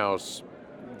Funhouse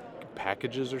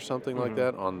packages or something like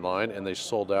that online, and they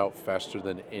sold out faster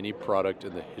than any product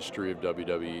in the history of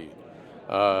WWE.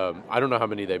 I don't know how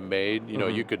many they made. You know,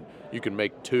 Mm-hmm. you could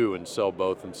make 2 and sell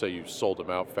both and say you sold them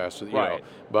out faster. You Right. know,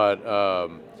 but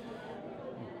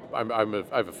I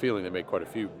have a feeling they make quite a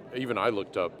few. Even I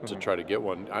looked up to try to get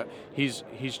one. He's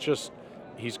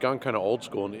gone kind of old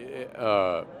school, and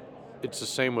it's the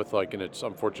same with like, and it's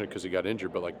unfortunate because he got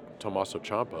injured, but like Tommaso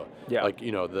Ciampa. Yeah. Like,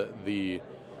 you know,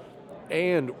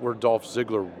 and where Dolph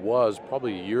Ziggler was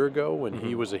probably a year ago when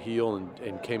he was a heel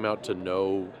and came out to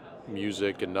no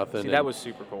music and nothing. See, and that was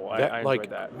super cool. I enjoyed like,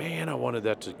 that. man, I wanted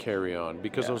that to carry on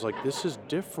because I Yeah. was like, this is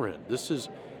different. This is,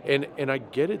 and I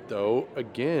get it though.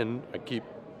 Again, I keep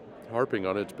harping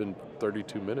on it. It's been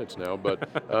 32 minutes now, but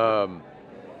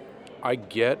I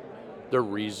get the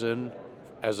reason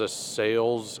as a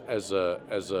sales, as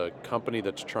a company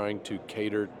that's trying to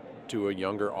cater to a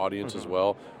younger audience as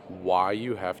well, why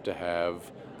you have to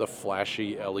have the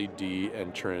flashy LED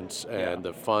entrance and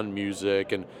the fun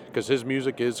music, and because his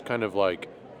music is kind of like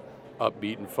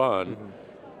upbeat and fun,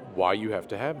 why you have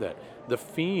to have that. The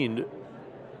Fiend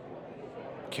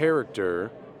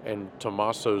character and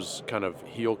Tommaso's kind of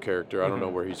heel character, I don't know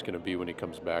where he's going to be when he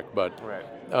comes back, but Right.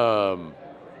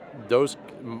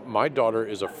 my daughter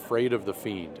is afraid of the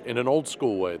Fiend in an old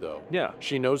school way, though. Yeah.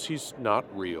 She knows he's not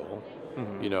real,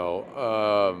 you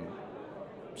know.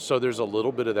 So there's a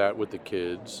little bit of that with the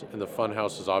kids, and the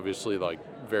Funhouse is obviously like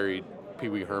very Pee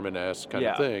Wee Herman-esque kind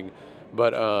of thing,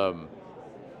 but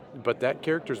that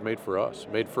character's made for us,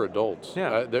 made for adults.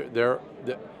 Yeah.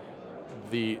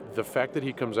 The fact that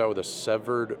he comes out with a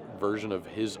severed version of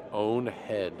his own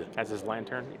head, As his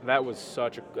lantern, that's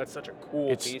such a cool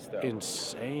it's piece, though.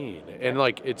 insane, and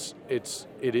like it's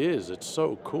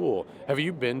so cool. Have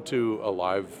you been to a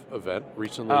live event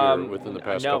recently or within the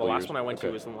past no, couple the years? last one I went to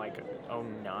Okay. was in like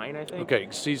 09, I think. Okay,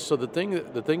 see, so the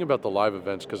thing about the live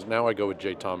events, because now I go with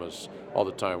Jay Thomas all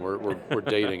the time. We're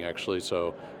dating actually,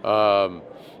 so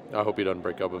I hope he doesn't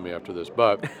break up with me after this.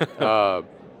 But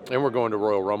and we're going to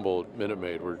Royal Rumble Minute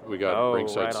Maid. We got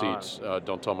ringside right on. seats.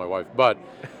 Don't tell my wife, but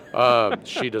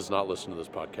she does not listen to this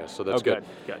podcast, so that's good,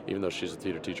 good. Even though she's a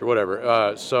theater teacher,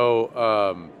 whatever.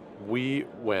 So we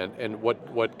went, and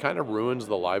what kind of ruins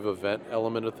the live event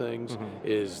element of things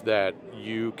is that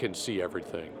you can see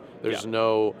everything. There's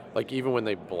no, like, even when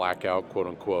they black out, quote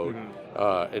unquote,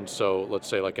 and so let's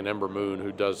say like an Ember Moon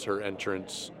who does her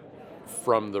entrance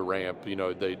from the ramp, you know,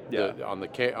 on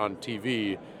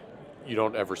TV, you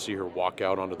don't ever see her walk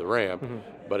out onto the ramp,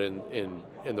 but in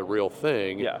the real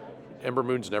thing, Ember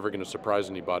Moon's never going to surprise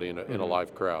anybody in a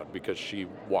live crowd because she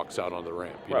walks out on the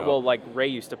ramp. You Right. know? Well, like Ray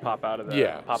used to pop out of the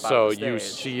So out of the you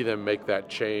stage. see them make that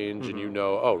change, and you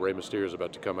know, oh, Rey Mysterio is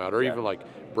about to come out, or even like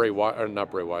not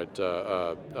Bray Wyatt,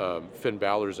 Finn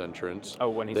Balor's entrance. Oh,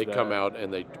 when he's they come out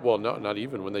and not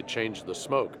even when they change the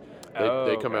smoke,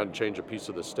 they come out and change a piece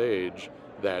of the stage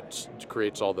that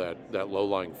creates all that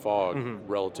low-lying fog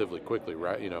relatively quickly,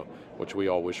 right? You know, which we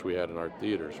all wish we had in our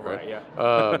theaters, right?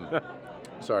 Yeah.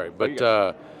 Sorry,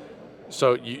 but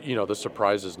so you know the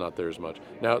surprise is not there as much.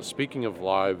 Now, speaking of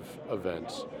live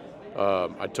events,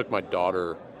 I took my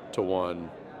daughter to one.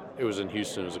 It was in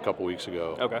Houston. It was a couple weeks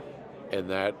ago. Okay. And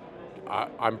that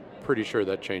I'm pretty sure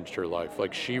that changed her life.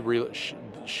 Like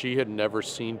she had never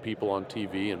seen people on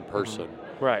TV in person.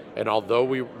 Right. And although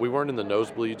we weren't in the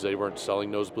nosebleeds, they weren't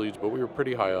selling nosebleeds, but we were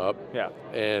pretty high up. Yeah.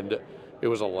 And it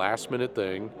was a last minute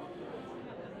thing.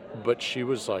 But she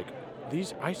was like,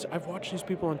 I've watched these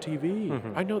people on TV.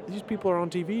 I know these people are on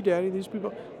TV, Daddy. These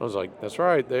people. I was like, that's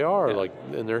right, they are. Yeah. Like,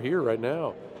 and they're here right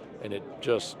now. And it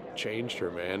just changed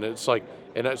her, man. It's like,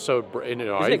 and you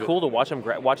know, Isn't it cool to watch them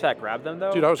watch that grab them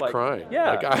though? dude, I was Like, crying.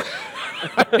 Yeah.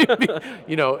 Like,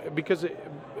 you know, because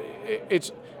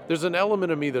it's there's an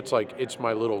element of me that's like, it's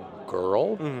my little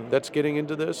girl that's getting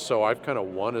into this. So I've kind of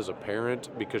won as a parent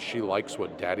because she likes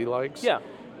what Daddy likes. Yeah.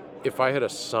 If I had a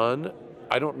son,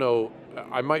 I don't know,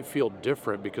 I might feel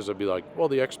different because I'd be like, well,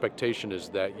 the expectation is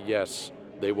that, yes,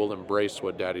 they will embrace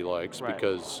what Daddy likes Right.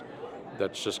 because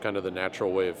that's just kind of the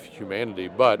natural way of humanity.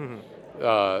 But,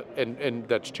 and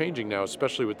that's changing now,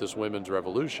 especially with this women's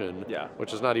revolution,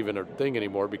 which is not even a thing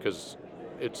anymore because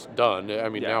it's done. I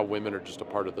mean, now women are just a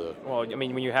part of the... Well, I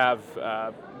mean, when you have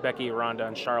Becky, Ronda,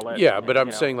 and Charlotte. Yeah, but I'm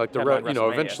you know, saying like headline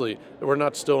WrestleMania. eventually we're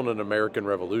not still in an American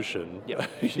revolution. Yeah.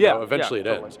 You know, eventually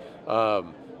yeah, it ends.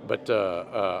 But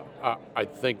I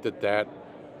think that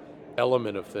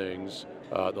element of things,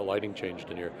 the lighting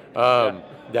changed in here.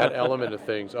 That element of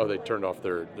things. Oh, they turned off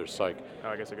their psych. Oh,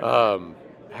 I guess I got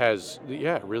Has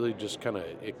really just kind of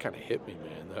hit me,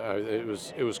 man. It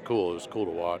was cool. It was cool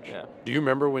to watch. Yeah. Do you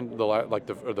remember when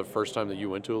the first time that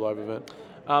you went to a live event?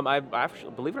 I've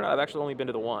actually, believe it or not, I've actually only been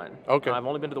to the one. Okay. I've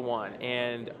only been to the one,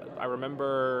 and I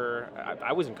remember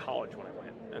I was in college when I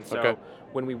went, and so Okay.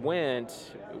 when we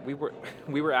went, we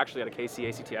were actually at a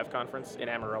KCACTF conference in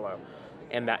Amarillo,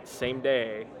 and that same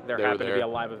day there They were happened to be there. a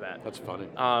live event. That's funny.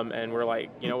 And we're like,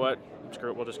 you know what? Screw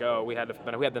it, we'll just go. We had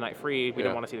the night free. We Yeah.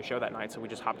 didn't want to see the show that night, so we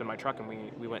just hopped in my truck and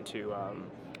we went to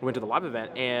the live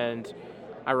event. And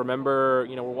I remember,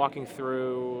 we're walking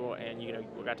through, and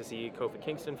we got to see Kofi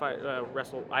Kingston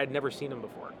wrestle. I had never seen him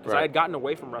before because Right. I had gotten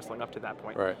away from wrestling up to that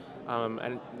point. Right.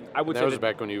 And I would That say was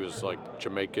back when he was like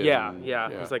Jamaican. yeah, and- yeah.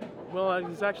 He's like, well,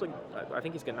 he's actually, I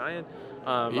think he's Ghanaian.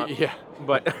 Yeah.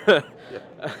 But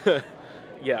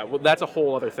yeah, well, that's a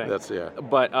whole other thing. That's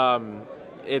But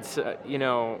it's the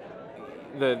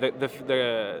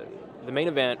main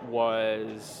event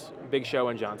was Big Show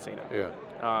and John Cena. Yeah.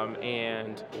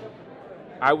 And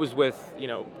I was with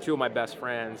two of my best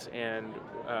friends, and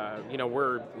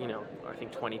we're I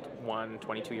think 21,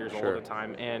 22 years old Sure. at the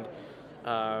time, and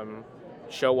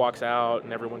Show walks out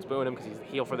and everyone's booing him because he's the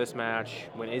heel for this match.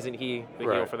 When isn't he the heel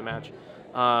Right. for the match?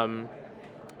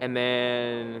 And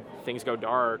then things go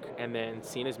dark, and then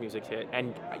Cena's music hit,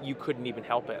 and you couldn't even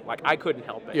help it. Like, I couldn't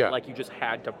help it. Yeah. Like, you just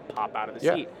had to pop out of the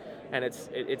Yeah. seat. And it's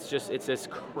this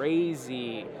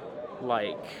crazy,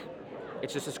 like,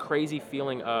 it's just this crazy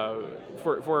feeling of,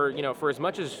 for as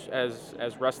much as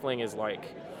wrestling is like,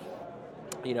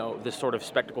 this sort of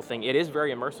spectacle thing, it is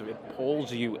very immersive. It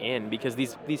pulls you in because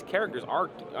these characters are,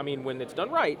 when it's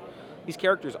done right, these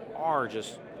characters are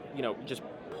just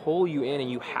pull you in,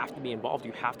 and you have to be involved.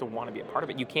 You have to want to be a part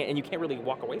of it. You can't really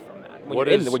walk away from that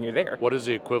when you're there. What is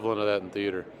the equivalent of that in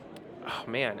theater? Oh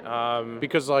man,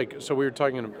 Because so we were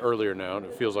talking earlier now, and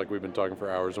it feels like we've been talking for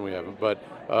hours and we haven't. But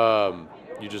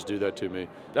you just do that to me.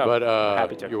 Oh, but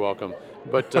happy to. You're welcome.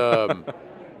 But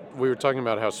we were talking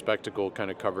about how spectacle kind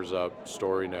of covers up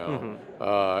story now,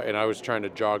 Mm-hmm. and I was trying to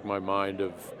jog my mind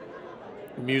of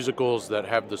musicals that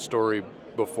have the story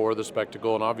before the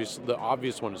spectacle, and the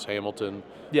obvious one is Hamilton.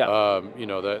 Yeah.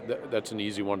 That's an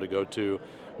easy one to go to.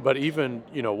 But even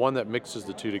one that mixes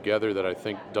the two together that I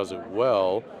think does it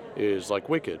well is like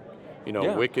Wicked.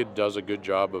 Yeah. Wicked does a good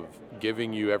job of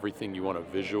giving you everything you want to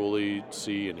visually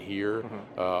see and hear,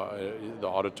 the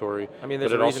auditory. there's but a it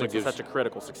reason also it's gives, such a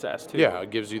critical success too. yeah, it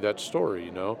gives you that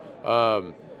story.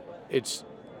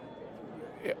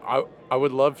 I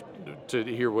would love to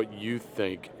hear what you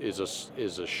think is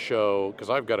a show, because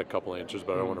I've got a couple answers,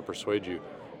 but I don't want to persuade you.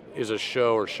 Is a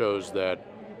show or shows that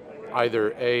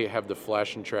either A, have the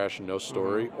flash and trash and no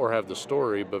story, or have the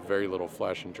story but very little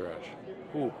flash and trash?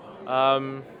 Ooh.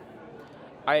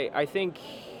 I think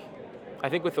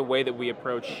with the way that we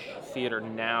approach theater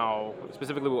now,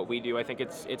 specifically what we do, I think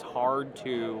it's hard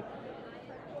to.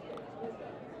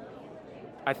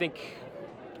 I think.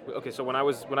 Okay, so when I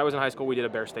was in high school, we did a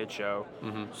bare stage show.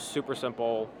 Super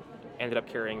simple. Ended up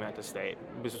carrying that to state.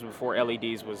 This was before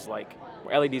LEDs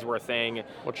LEDs were a thing.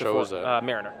 What show was that?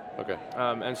 Mariner. Okay.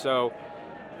 And so,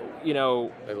 They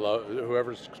love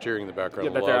whoever's cheering in the background.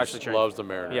 Yeah, that they're actually cheering. Loves the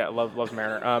Mariner. Yeah, loves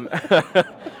Mariner.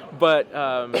 But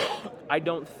I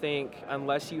don't think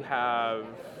unless you have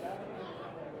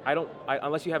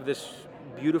this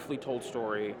beautifully told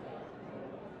story.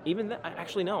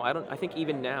 Actually no, I don't. I think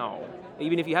even now,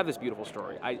 even if you have this beautiful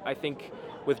story, I think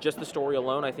with just the story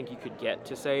alone, I think you could get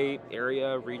to say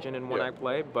area, region, and one act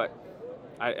play. But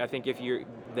I think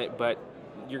but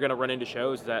you're going to run into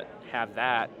shows that have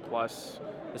that plus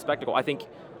the spectacle. I think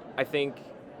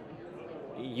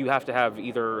you have to have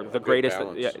either the greatest.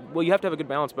 balance. Yeah, well, you have to have a good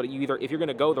balance. But if you're going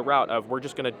to go the route of we're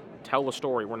just going to tell a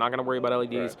story, we're not going to worry about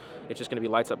LEDs. Right. It's just going to be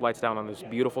lights up, lights down on this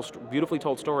beautifully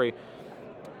told story.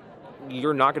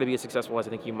 You're not going to be as successful as I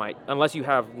think you might, unless you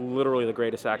have literally the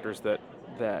greatest actors that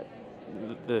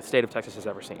the state of Texas has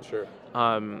ever seen. Sure.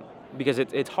 Because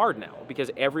it's hard now, because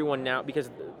everyone now,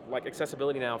 because like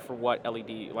accessibility now for what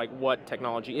what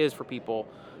technology is for people,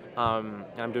 and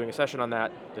I'm doing a session on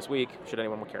that this week, should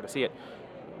anyone care to see it.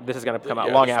 This is going to come out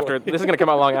long after. This is going to come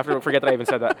out long after. Forget that I even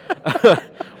said that.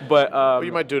 But Well,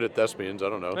 you might do it at Thespians. I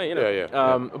don't know.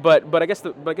 Yeah. But I guess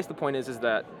the point is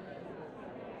that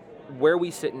where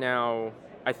we sit now,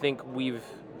 I think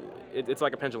it's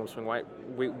like a pendulum swing, right?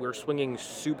 We're swinging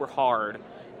super hard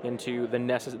into the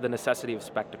necessity of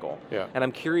spectacle. Yeah. And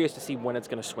I'm curious to see when it's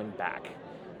going to swing back.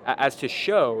 As to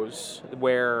shows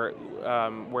where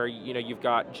you've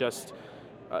got just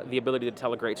the ability to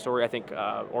tell a great story, I think,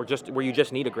 or just where you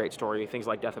just need a great story, things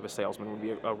like Death of a Salesman would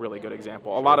be a really good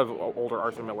example. A lot of older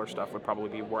Arthur Miller stuff would probably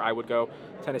be where I would go.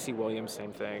 Tennessee Williams,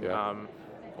 same thing. Yeah.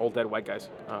 Old Dead White Guys.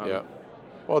 Yeah.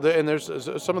 Well, and there's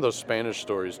some of those Spanish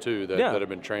stories too that have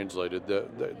been translated.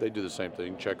 They do the same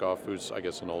thing. Chekhov, who's I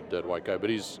guess an old dead white guy, but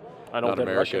he's An not old dead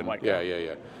American. Russian white guy.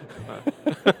 Yeah.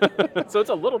 So it's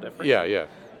a little different. Yeah.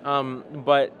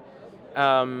 But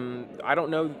I don't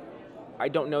know. I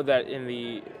don't know that in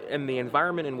the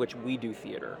environment in which we do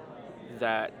theater,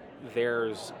 that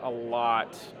there's a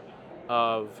lot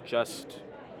of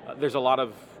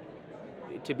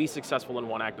to be successful in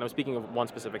one act. And I'm speaking of one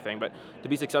specific thing, but to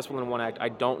be successful in one act, I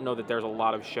don't know that there's a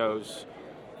lot of shows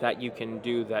that you can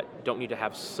do that don't need to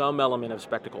have some element of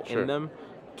spectacle Sure. in them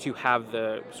to have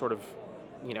the sort of,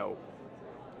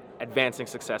 advancing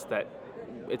success that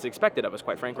it's expected of us,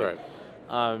 quite frankly. Right.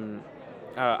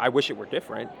 I wish it were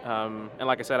different. And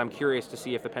like I said, I'm curious to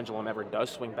see if the pendulum ever does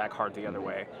swing back hard the other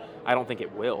way. I don't think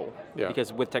it will. Yeah.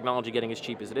 Because with technology getting as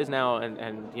cheap as it is now,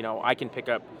 and I can pick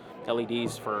up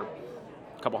LEDs for a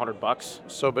couple $100.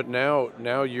 So, but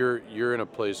now you're in a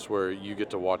place where you get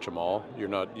to watch them all.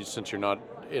 Since you're not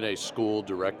in a school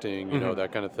directing,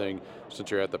 that kind of thing.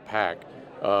 Since you're at the PAC,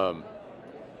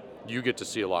 you get to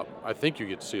see a lot. I think you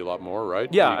get to see a lot more,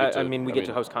 right? Yeah, we get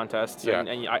to host contests, yeah.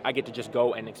 and I get to just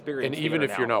go and experience. And even if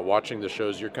now. you're not watching the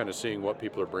shows, you're kind of seeing what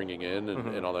people are bringing in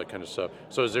and all that kind of stuff.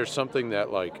 So, is there something that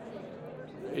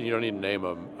and you don't need to name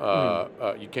them.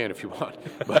 You can if you want,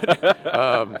 but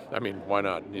why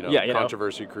not?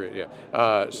 Controversy create. Yeah.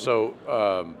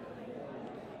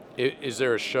 Is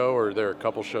there a show or are there a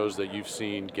couple shows that you've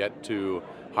seen get to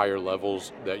higher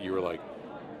levels that you were like,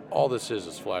 all this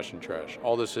is flash and trash.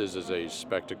 All this is a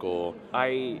spectacle.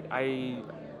 You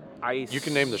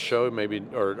can name the show, maybe,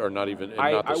 or not even,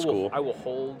 not the school. I will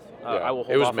hold. Yeah. I will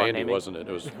hold. It was off Mandy, on naming. wasn't it?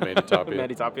 It was Mandy Tapia.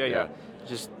 Mandy Tapia, yeah.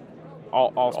 Just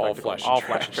all spectacle, flash and all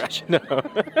trash. flash and trash. No.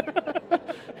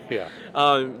 Yeah.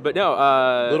 But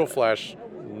no. Little flash,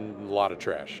 a lot of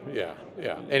trash. Yeah.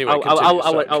 Anyway,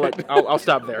 I'll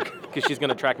stop there because she's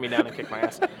gonna track me down and kick my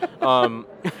ass.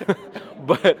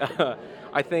 But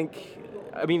I think.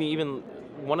 Even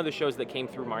one of the shows that came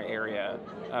through my area,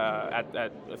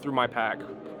 through my PAC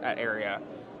at area,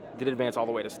 did advance all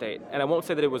the way to state. And I won't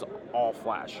say that it was all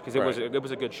flash because it was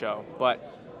a good show, but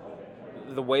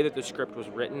the way that the script was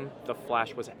written, the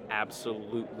flash was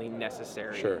absolutely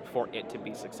necessary for it to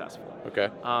be successful. Okay.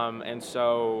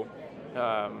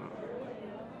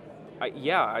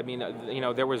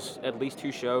 There was at least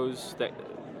two shows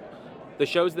the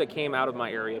shows that came out of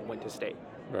my area went to state.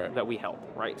 Right. That we held,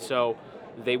 right? So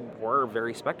they were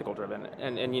very spectacle driven,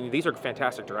 and these are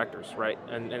fantastic directors, right?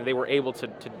 And they were able to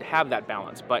have that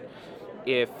balance. But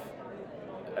if,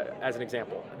 as an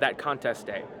example, that contest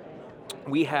day,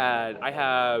 I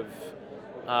have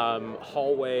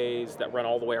hallways that run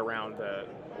all the way around the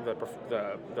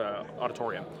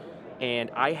auditorium,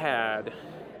 and I had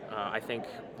I think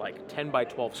like 10 by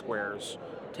 12 squares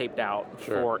taped out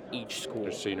for each school.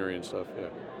 There's scenery and stuff. Yeah.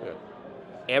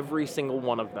 Every single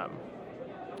one of them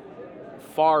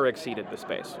far exceeded the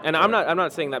space. And I'm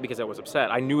not saying that because I was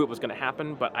upset. I knew it was going to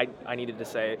happen, but I needed to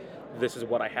say, this is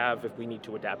what I have. If we need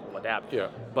to adapt, we'll adapt. Yeah.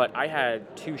 But I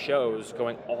had two shows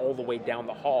going all the way down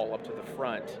the hall up to the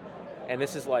front. And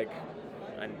this is like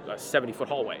a 70-foot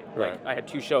hallway. Right. Like I had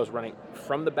two shows running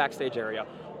from the backstage area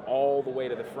all the way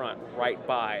to the front, right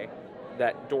by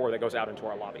that door that goes out into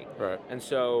our lobby. Right. And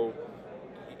so,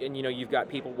 you've got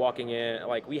people walking in.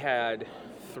 Like we had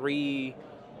three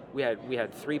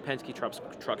Penske trucks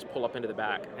pull up into the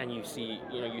back, and you see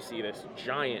this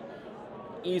giant,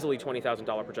 easily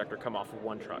 $20,000 projector come off of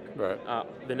one truck. Right.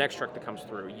 The next truck that comes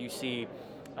through, you see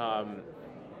 2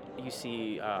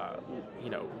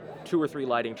 or 3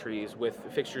 lighting trees with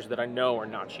fixtures that I know are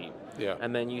not cheap. Yeah.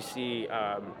 And then you see,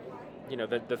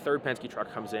 the third Penske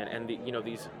truck comes in, and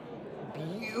these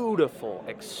beautiful,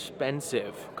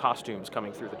 expensive costumes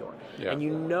coming through the door. Yeah. And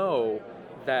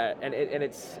that, and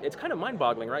it's kind of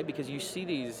mind-boggling, right? Because you see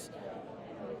these,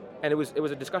 and it was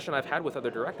a discussion I've had with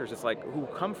other directors. It's like, who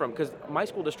come from, because my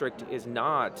school district is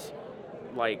not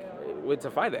like, it's a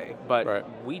 5A, but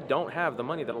we don't have the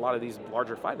money that a lot of these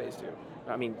larger 5As do.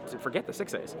 Forget the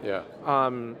 6As. Yeah.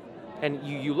 And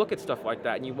you look at stuff like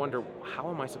that and you wonder, how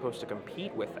am I supposed to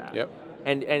compete with that? Yep.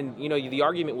 And the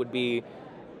argument would be,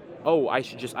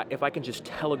 if I can just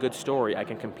tell a good story, I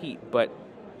can compete. But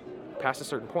past a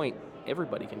certain point,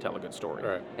 everybody can tell a good story.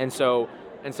 Right. And so,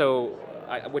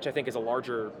 which I think is a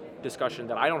larger discussion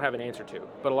that I don't have an answer to,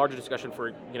 but a larger discussion for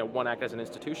one act as an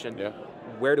institution. Yeah.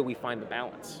 Where do we find the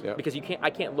balance? Yeah. Because I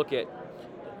can't look at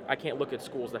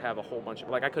schools that have a whole bunch of,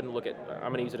 like, I couldn't look at,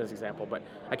 I'm going to use it as an example, but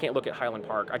I can't look at Highland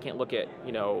Park. I can't look at,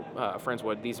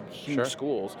 Friendswood, these huge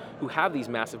schools who have these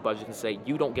massive budgets and say,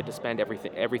 you don't get to spend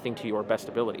everything to your best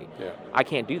ability. Yeah. I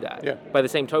can't do that. Yeah. By the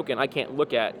same token, I can't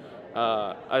look at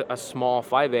a small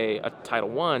 5A, a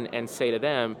Title I, and say to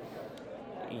them,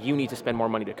 you need to spend more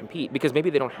money to compete, because maybe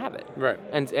they don't have it. Right.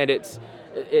 And it's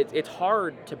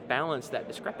hard to balance that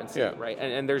discrepancy, Yeah. right?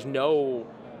 And there's no.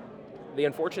 The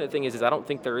unfortunate thing is I don't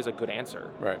think there is a good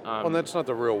answer. Right. Well, and that's not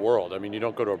the real world. I mean, you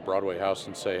don't go to a Broadway house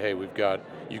and say, "Hey,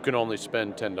 you can only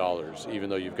spend $10, even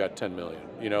though you've got $10 million."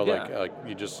 You know, Yeah. like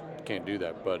you just can't do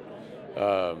that. But,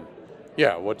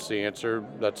 what's the answer?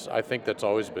 I think that's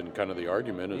always been kind of the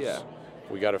argument. Is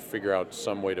we got to figure out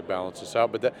some way to balance this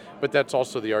out. But that's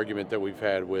also the argument that we've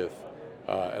had with,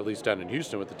 at least down in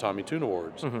Houston, with the Tommy Tune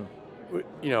Awards. Mm-hmm.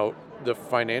 You know, the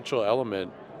financial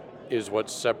element is what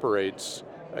separates.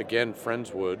 Again,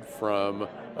 Friendswood from,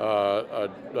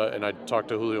 and I talked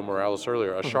to Julio Morales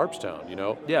earlier, a Sharpstown, you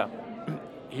know? Yeah.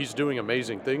 He's doing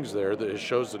amazing things there. The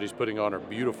shows that he's putting on are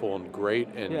beautiful and great,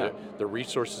 and the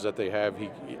resources that they have,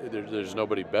 there's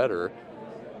nobody better,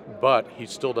 but he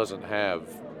still doesn't have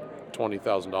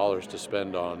 $20,000 to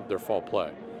spend on their fall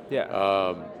play.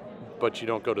 Yeah. But you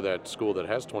don't go to that school that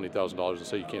has $20,000 and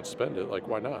say you can't spend it. Like,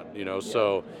 why not? You know,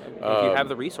 so if you have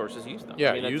the resources, use them.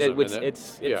 Yeah, I mean, use them.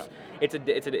 It's a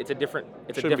different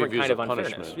Shouldn't be kind of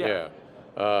punishment. unfairness.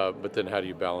 Yeah. But then how do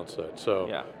you balance that?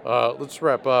 So let's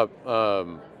wrap up,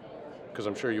 because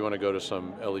I'm sure you want to go to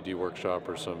some LED workshop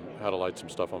or some how to light some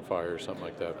stuff on fire or something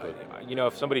like that. But you know,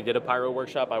 if somebody did a pyro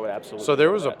workshop, I would absolutely. So there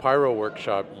was do a pyro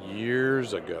workshop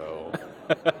years ago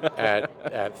at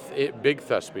Big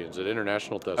Thespians, at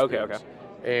International Thespians. Okay.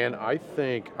 And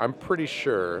I'm pretty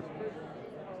sure.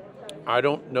 I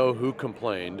don't know who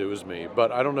complained. It was me,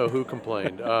 but I don't know who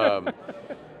complained.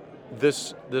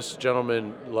 This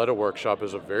gentleman led a workshop. It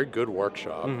was a very good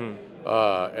workshop, and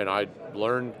I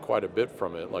learned quite a bit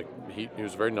from it. Like he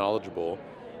was very knowledgeable.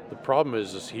 The problem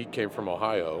is he came from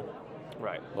Ohio.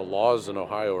 Right. The laws in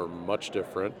Ohio are much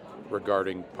different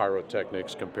regarding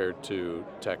pyrotechnics compared to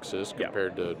Texas,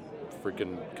 compared to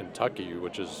freaking Kentucky,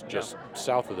 which is just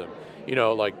south of them. You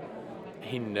know, like.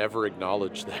 He never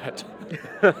acknowledged that.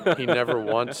 He never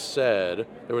once said,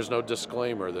 there was no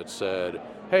disclaimer that said,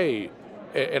 hey,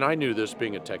 and I knew this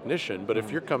being a technician, but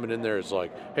if you're coming in there as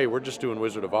like, hey, we're just doing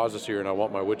Wizard of Oz this year and I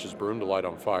want my witch's broom to light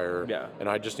on fire, and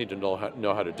I just need to know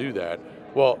how to do that.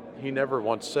 Well, he never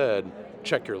once said,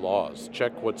 check your laws,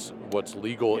 check what's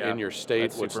legal in your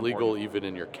state, what's legal even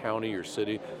in your county, your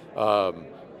city.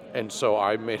 And so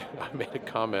I made a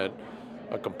comment,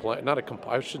 a complaint,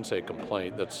 I shouldn't say a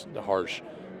complaint, that's harsh,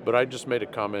 but I just made a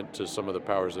comment to some of the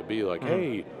powers that be like,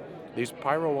 hey, these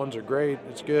pyro ones are great,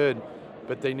 it's good,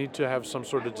 but they need to have some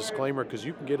sort of disclaimer because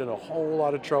you can get in a whole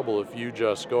lot of trouble if you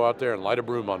just go out there and light a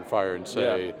broom on fire and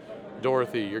say,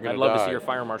 Dorothy, you're going to die. I'd love to see your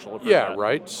fire marshal approve that.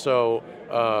 Right? So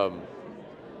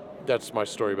that's my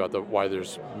story about why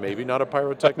there's maybe not a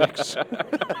pyrotechnics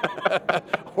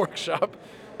workshop.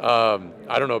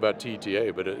 I don't know about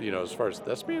TTA, but as far as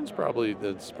thespians,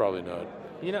 that's probably not.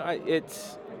 You know,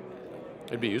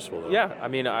 it'd be useful though. Yeah, I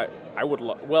mean, I would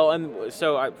love. Well, and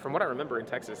so from what I remember in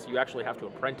Texas, you actually have to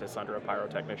apprentice under a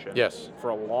pyrotechnician. Yes. For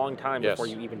a long time before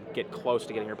you even get close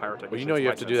to getting your pyrotechnician. Well, you know, you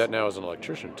have to do that now as an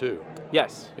electrician too.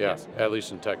 Yes. Yeah. Yes. At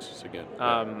least in Texas again.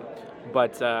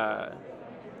 But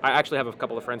I actually have a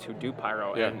couple of friends who do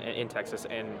pyro in Texas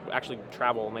and actually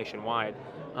travel nationwide.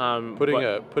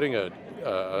 Putting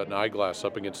an eyeglass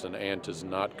up against an ant is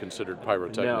not considered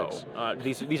pyrotechnics. No,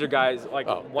 these are guys like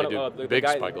one of the big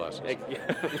guys, spy glasses.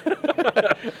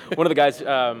 One of the guys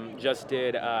just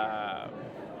did. I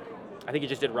think he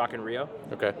just did Rock in Rio.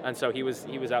 Okay. And so he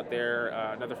was out there.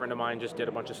 Another friend of mine just did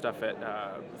a bunch of stuff at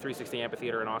 360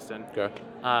 Amphitheater in Austin. Okay.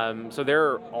 So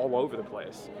they're all over the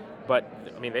place. But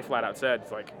I mean, they flat out said,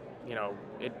 it's like,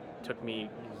 it took me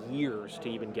years to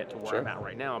even get to where I'm at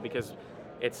right now because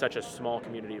it's such a small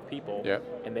community of people,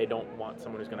 and they don't want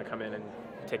someone who's going to come in and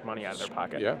take money out of their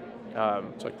pocket. Yeah.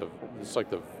 It's like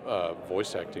the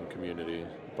voice acting community,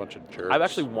 a bunch of jerks. I've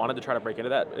actually wanted to try to break into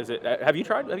that. Have you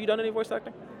tried? Have you done any voice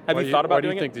acting? Have you thought about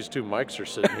doing it? Why do you think these two mics are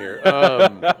sitting here?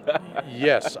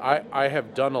 Yes, I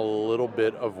have done a little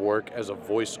bit of work as a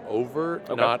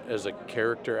voiceover, not as a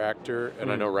character actor.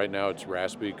 And I know right now it's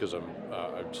raspy because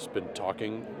I've just been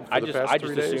talking for the past 3 days. I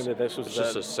just assumed that this was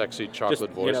just a sexy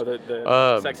chocolate voice.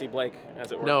 The sexy Blake,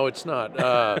 as it were. No, it's not.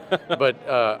 But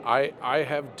I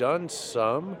have done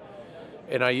some.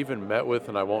 And I even met with,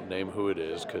 and I won't name who it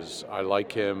is because I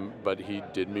like him, but he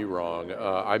did me wrong.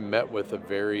 I met with a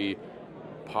very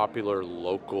popular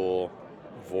local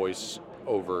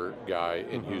voice-over guy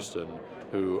in Houston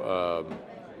who,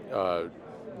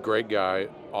 great guy,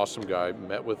 awesome guy,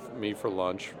 met with me for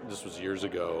lunch. This was years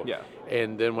ago. Yeah.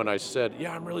 And then when I said,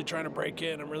 I'm really trying to break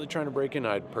in,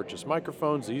 I'd purchased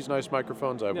microphones, these nice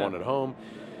microphones. I have one at home.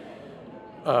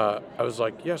 I was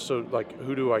like, yeah, so like,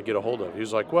 who do I get a hold of? He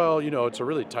was like, well, it's a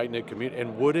really tight-knit community,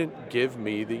 and wouldn't give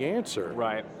me the answer.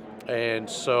 Right. And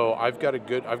so I've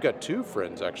got two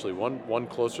friends actually, one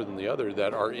closer than the other,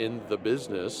 that are in the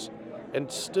business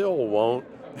and still won't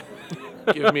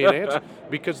give me an answer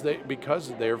because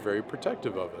they're very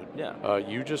protective of it. Yeah.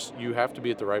 You have to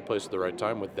be at the right place at the right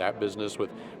time with that business,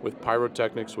 with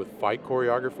pyrotechnics, with fight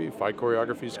choreography. Fight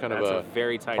choreography is kind That's of a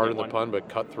very tight part of the one. pun, but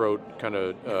cutthroat kind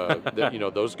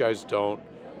of. Those guys don't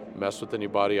mess with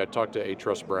anybody. I talked to A.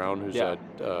 Truss Brown, who's Yeah.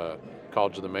 at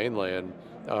College of the Mainland,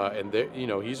 and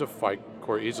he's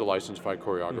a licensed fight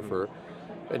choreographer,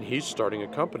 and he's starting a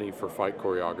company for fight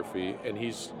choreography, and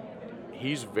he's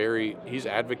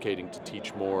advocating to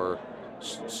teach more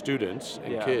students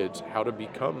and Yeah. kids how to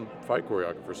become fight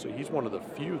choreographers. So he's one of the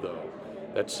few though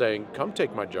that's saying, "Come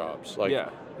take my jobs." Like, Yeah.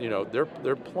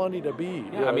 There plenty to be.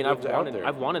 Yeah, I mean, out there.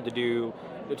 I've wanted to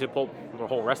pull the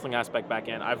whole wrestling aspect back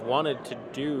in. I've wanted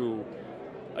to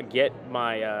get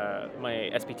my my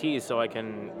SPTs so I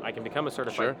can become a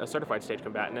certified stage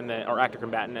combatant or actor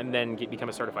combatant, and then become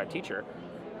a certified teacher.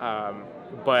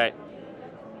 But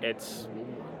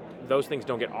those things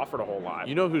don't get offered a whole lot.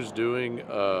 You know who's doing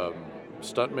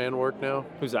stuntman work now?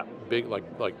 Who's that? Big, like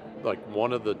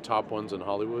one of the top ones in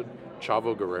Hollywood,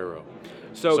 Chavo Guerrero.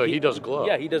 So he does Glow.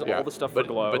 Yeah, he does all the stuff for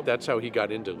Glow. But that's how he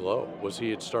got into Glow. He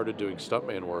had started doing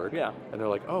stuntman work. Yeah. And they're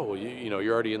like, oh, well,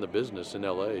 you're already in the business in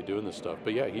LA doing this stuff.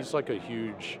 But yeah, he's like a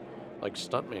huge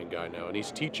stuntman guy now, and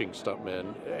he's teaching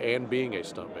stuntmen and being a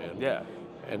stuntman. Yeah.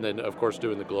 And then of course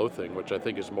doing the Glow thing, which I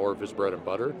think is more of his bread and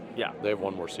butter. Yeah. They have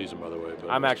one more season, by the way. But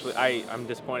I'm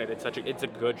disappointed. It's a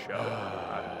good show.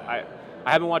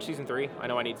 I haven't watched season 3. I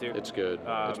know I need to. It's good.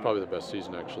 It's probably the best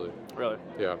season, actually. Really?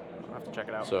 Yeah. I'll have to check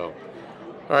it out. So,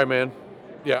 all right, man.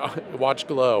 Yeah, watch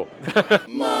Glow.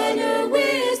 Minor